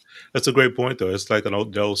 That's a great point, though. It's like an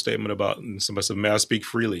old statement about somebody said, "May I speak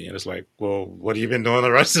freely?" And it's like, well, what have you been doing the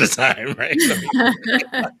rest of the time, right?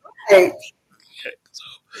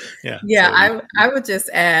 I would just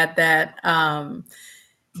add that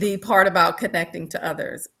the part about connecting to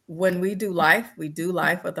others. When we do life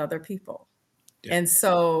with other people. Yeah. And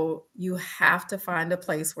so you have to find a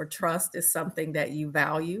place where trust is something that you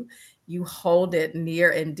value. You hold it near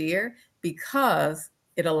and dear, because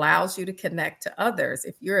it allows you to connect to others.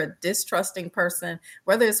 If you're a distrusting person,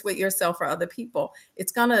 whether it's with yourself or other people,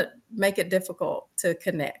 it's going to make it difficult to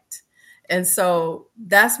connect. And so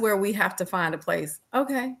that's where we have to find a place.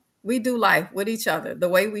 Okay, we do life with each other, the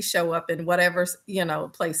way we show up in whatever,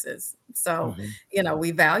 places. So,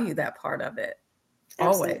 we value that part of it.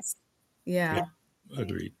 Absolutely. Always. Yeah.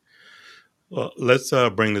 Agreed. Well, let's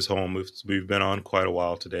bring this home. We've been on quite a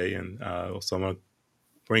while today, and so I'm going to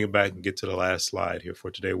bring it back and get to the last slide here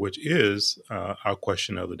for today, which is our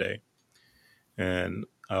question of the day. And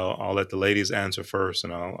I'll let the ladies answer first,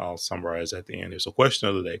 and I'll summarize at the end here. So, question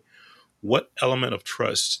of the day: what element of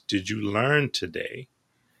trust did you learn today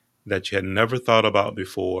that you had never thought about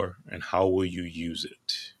before, and how will you use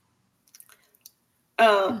it?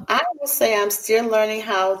 I will say I'm still learning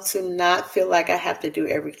how to not feel like I have to do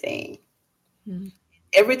everything. Mm-hmm.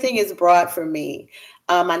 Everything is broad for me.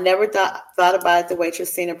 I never thought about it the way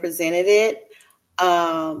Tristina presented it.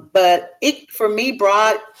 But for me,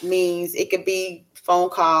 broad means it could be phone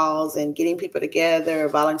calls and getting people together,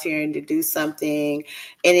 volunteering to do something.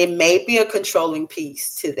 And it may be a controlling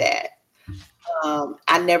piece to that.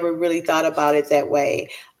 I never really thought about it that way.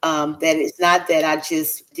 That it's not that I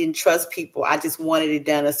just didn't trust people. I just wanted it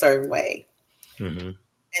done a certain way. Mm-hmm.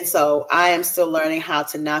 And so I am still learning how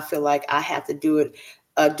to not feel like I have to do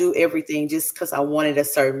everything just because I want it a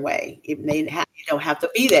certain way. You don't have to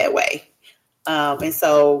be that way. And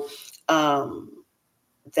so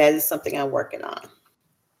that is something I'm working on.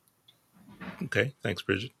 Okay. Thanks,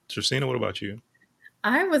 Bridget. Tristina, what about you?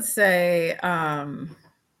 I would say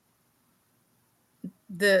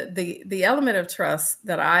the element of trust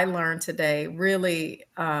that I learned today really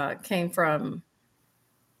came from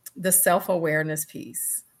the self-awareness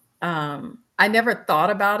piece. I never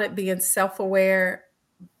thought about it being self-aware,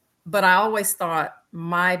 but I always thought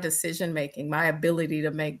my decision-making, my ability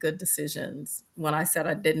to make good decisions, when I said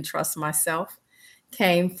I didn't trust myself,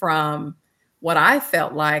 came from what I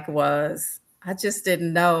felt like was I just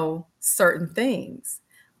didn't know certain things.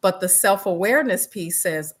 But the self-awareness piece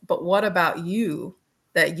says, but what about you?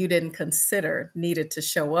 that you didn't consider needed to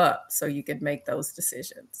show up so you could make those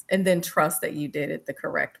decisions, and then trust that you did it the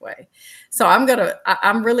correct way. So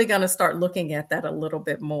I'm really gonna start looking at that a little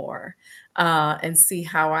bit more, and see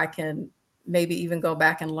how I can maybe even go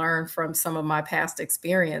back and learn from some of my past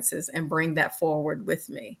experiences and bring that forward with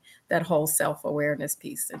me, that whole self-awareness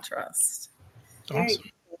piece and trust. Awesome.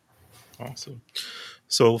 Awesome.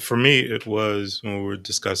 So for me, it was when we were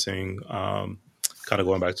discussing, kind of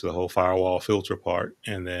going back to the whole firewall filter part.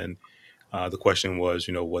 And then the question was,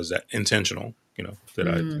 was that intentional? Did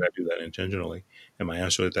I do that intentionally? And my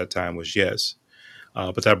answer at that time was yes.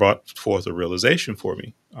 But that brought forth a realization for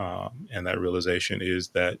me. And that realization is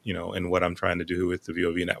that, and what I'm trying to do with the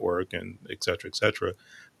VOV network and et cetera,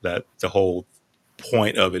 that the whole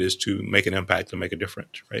point of it is to make an impact and make a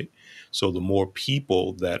difference, right? So the more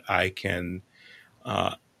people that I can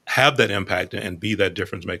have that impact and be that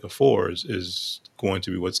difference maker for is going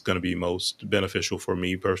to be what's going to be most beneficial for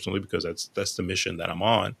me personally, because that's the mission that I'm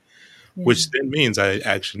on, which then means I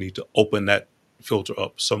actually need to open that filter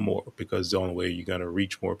up some more, because the only way you're going to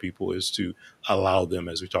reach more people is to allow them,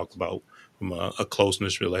 as we talked about, from a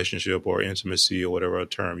closeness relationship or intimacy or whatever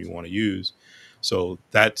term you want to use. So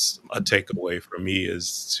that's a takeaway for me,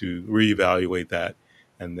 is to reevaluate that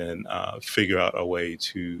and then figure out a way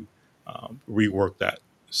to rework that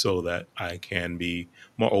so that I can be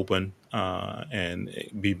more open and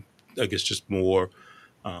be, I guess, just more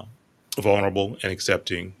vulnerable and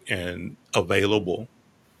accepting and available,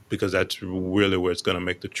 because that's really where it's going to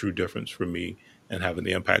make the true difference for me and having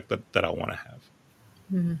the impact that I want to have.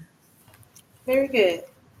 Mm-hmm. Very good.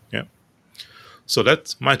 Yeah. So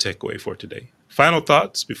that's my takeaway for today. Final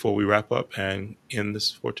thoughts before we wrap up and end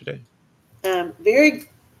this for today. Very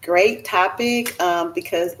great topic,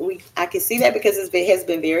 because I can see that because it has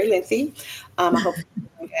been very lengthy. I hope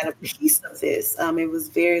you got a piece of this.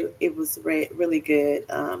 It was really good.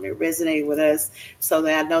 It resonated with us, so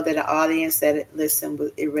that I know that the audience that listened,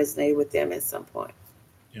 it resonated with them at some point.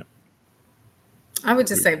 Yeah. I would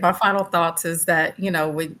just say my final thoughts is that,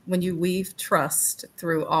 when you weave trust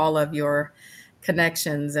through all of your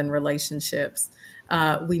connections and relationships,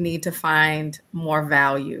 we need to find more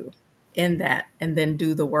value in that, and then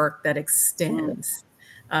do the work that extends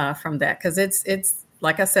from that. Because it's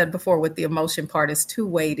like I said before, with the emotion part, is too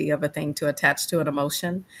weighty of a thing to attach to an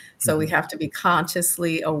emotion. So we have to be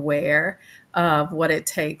consciously aware of what it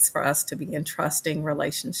takes for us to be in trusting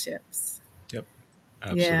relationships. Yep.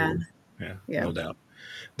 Absolutely. Yeah. No doubt.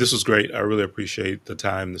 This was great. I really appreciate the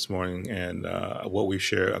time this morning and what we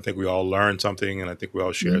shared. I think we all learned something, and I think we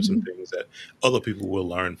all shared some things that other people will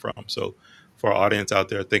learn from. So for our audience out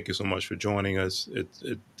there, thank you so much for joining us.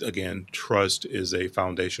 Again, trust is a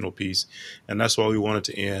foundational piece, and that's why we wanted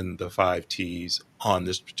to end the 5 T's on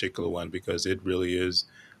this particular one, because it really is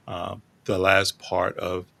the last part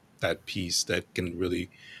of that piece that can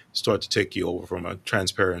really start to take you over from a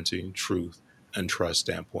transparency, truth, and trust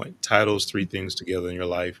standpoint. Tie those 3 things together in your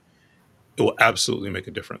life, it will absolutely make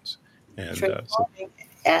a difference. And transforming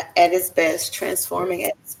at its best, transforming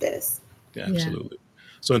at its best. Yeah, absolutely.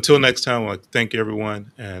 So until next time, I'd like to thank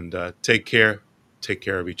everyone, and take care. Take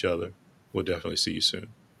care of each other. We'll definitely see you soon.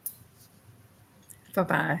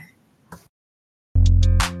 Bye-bye.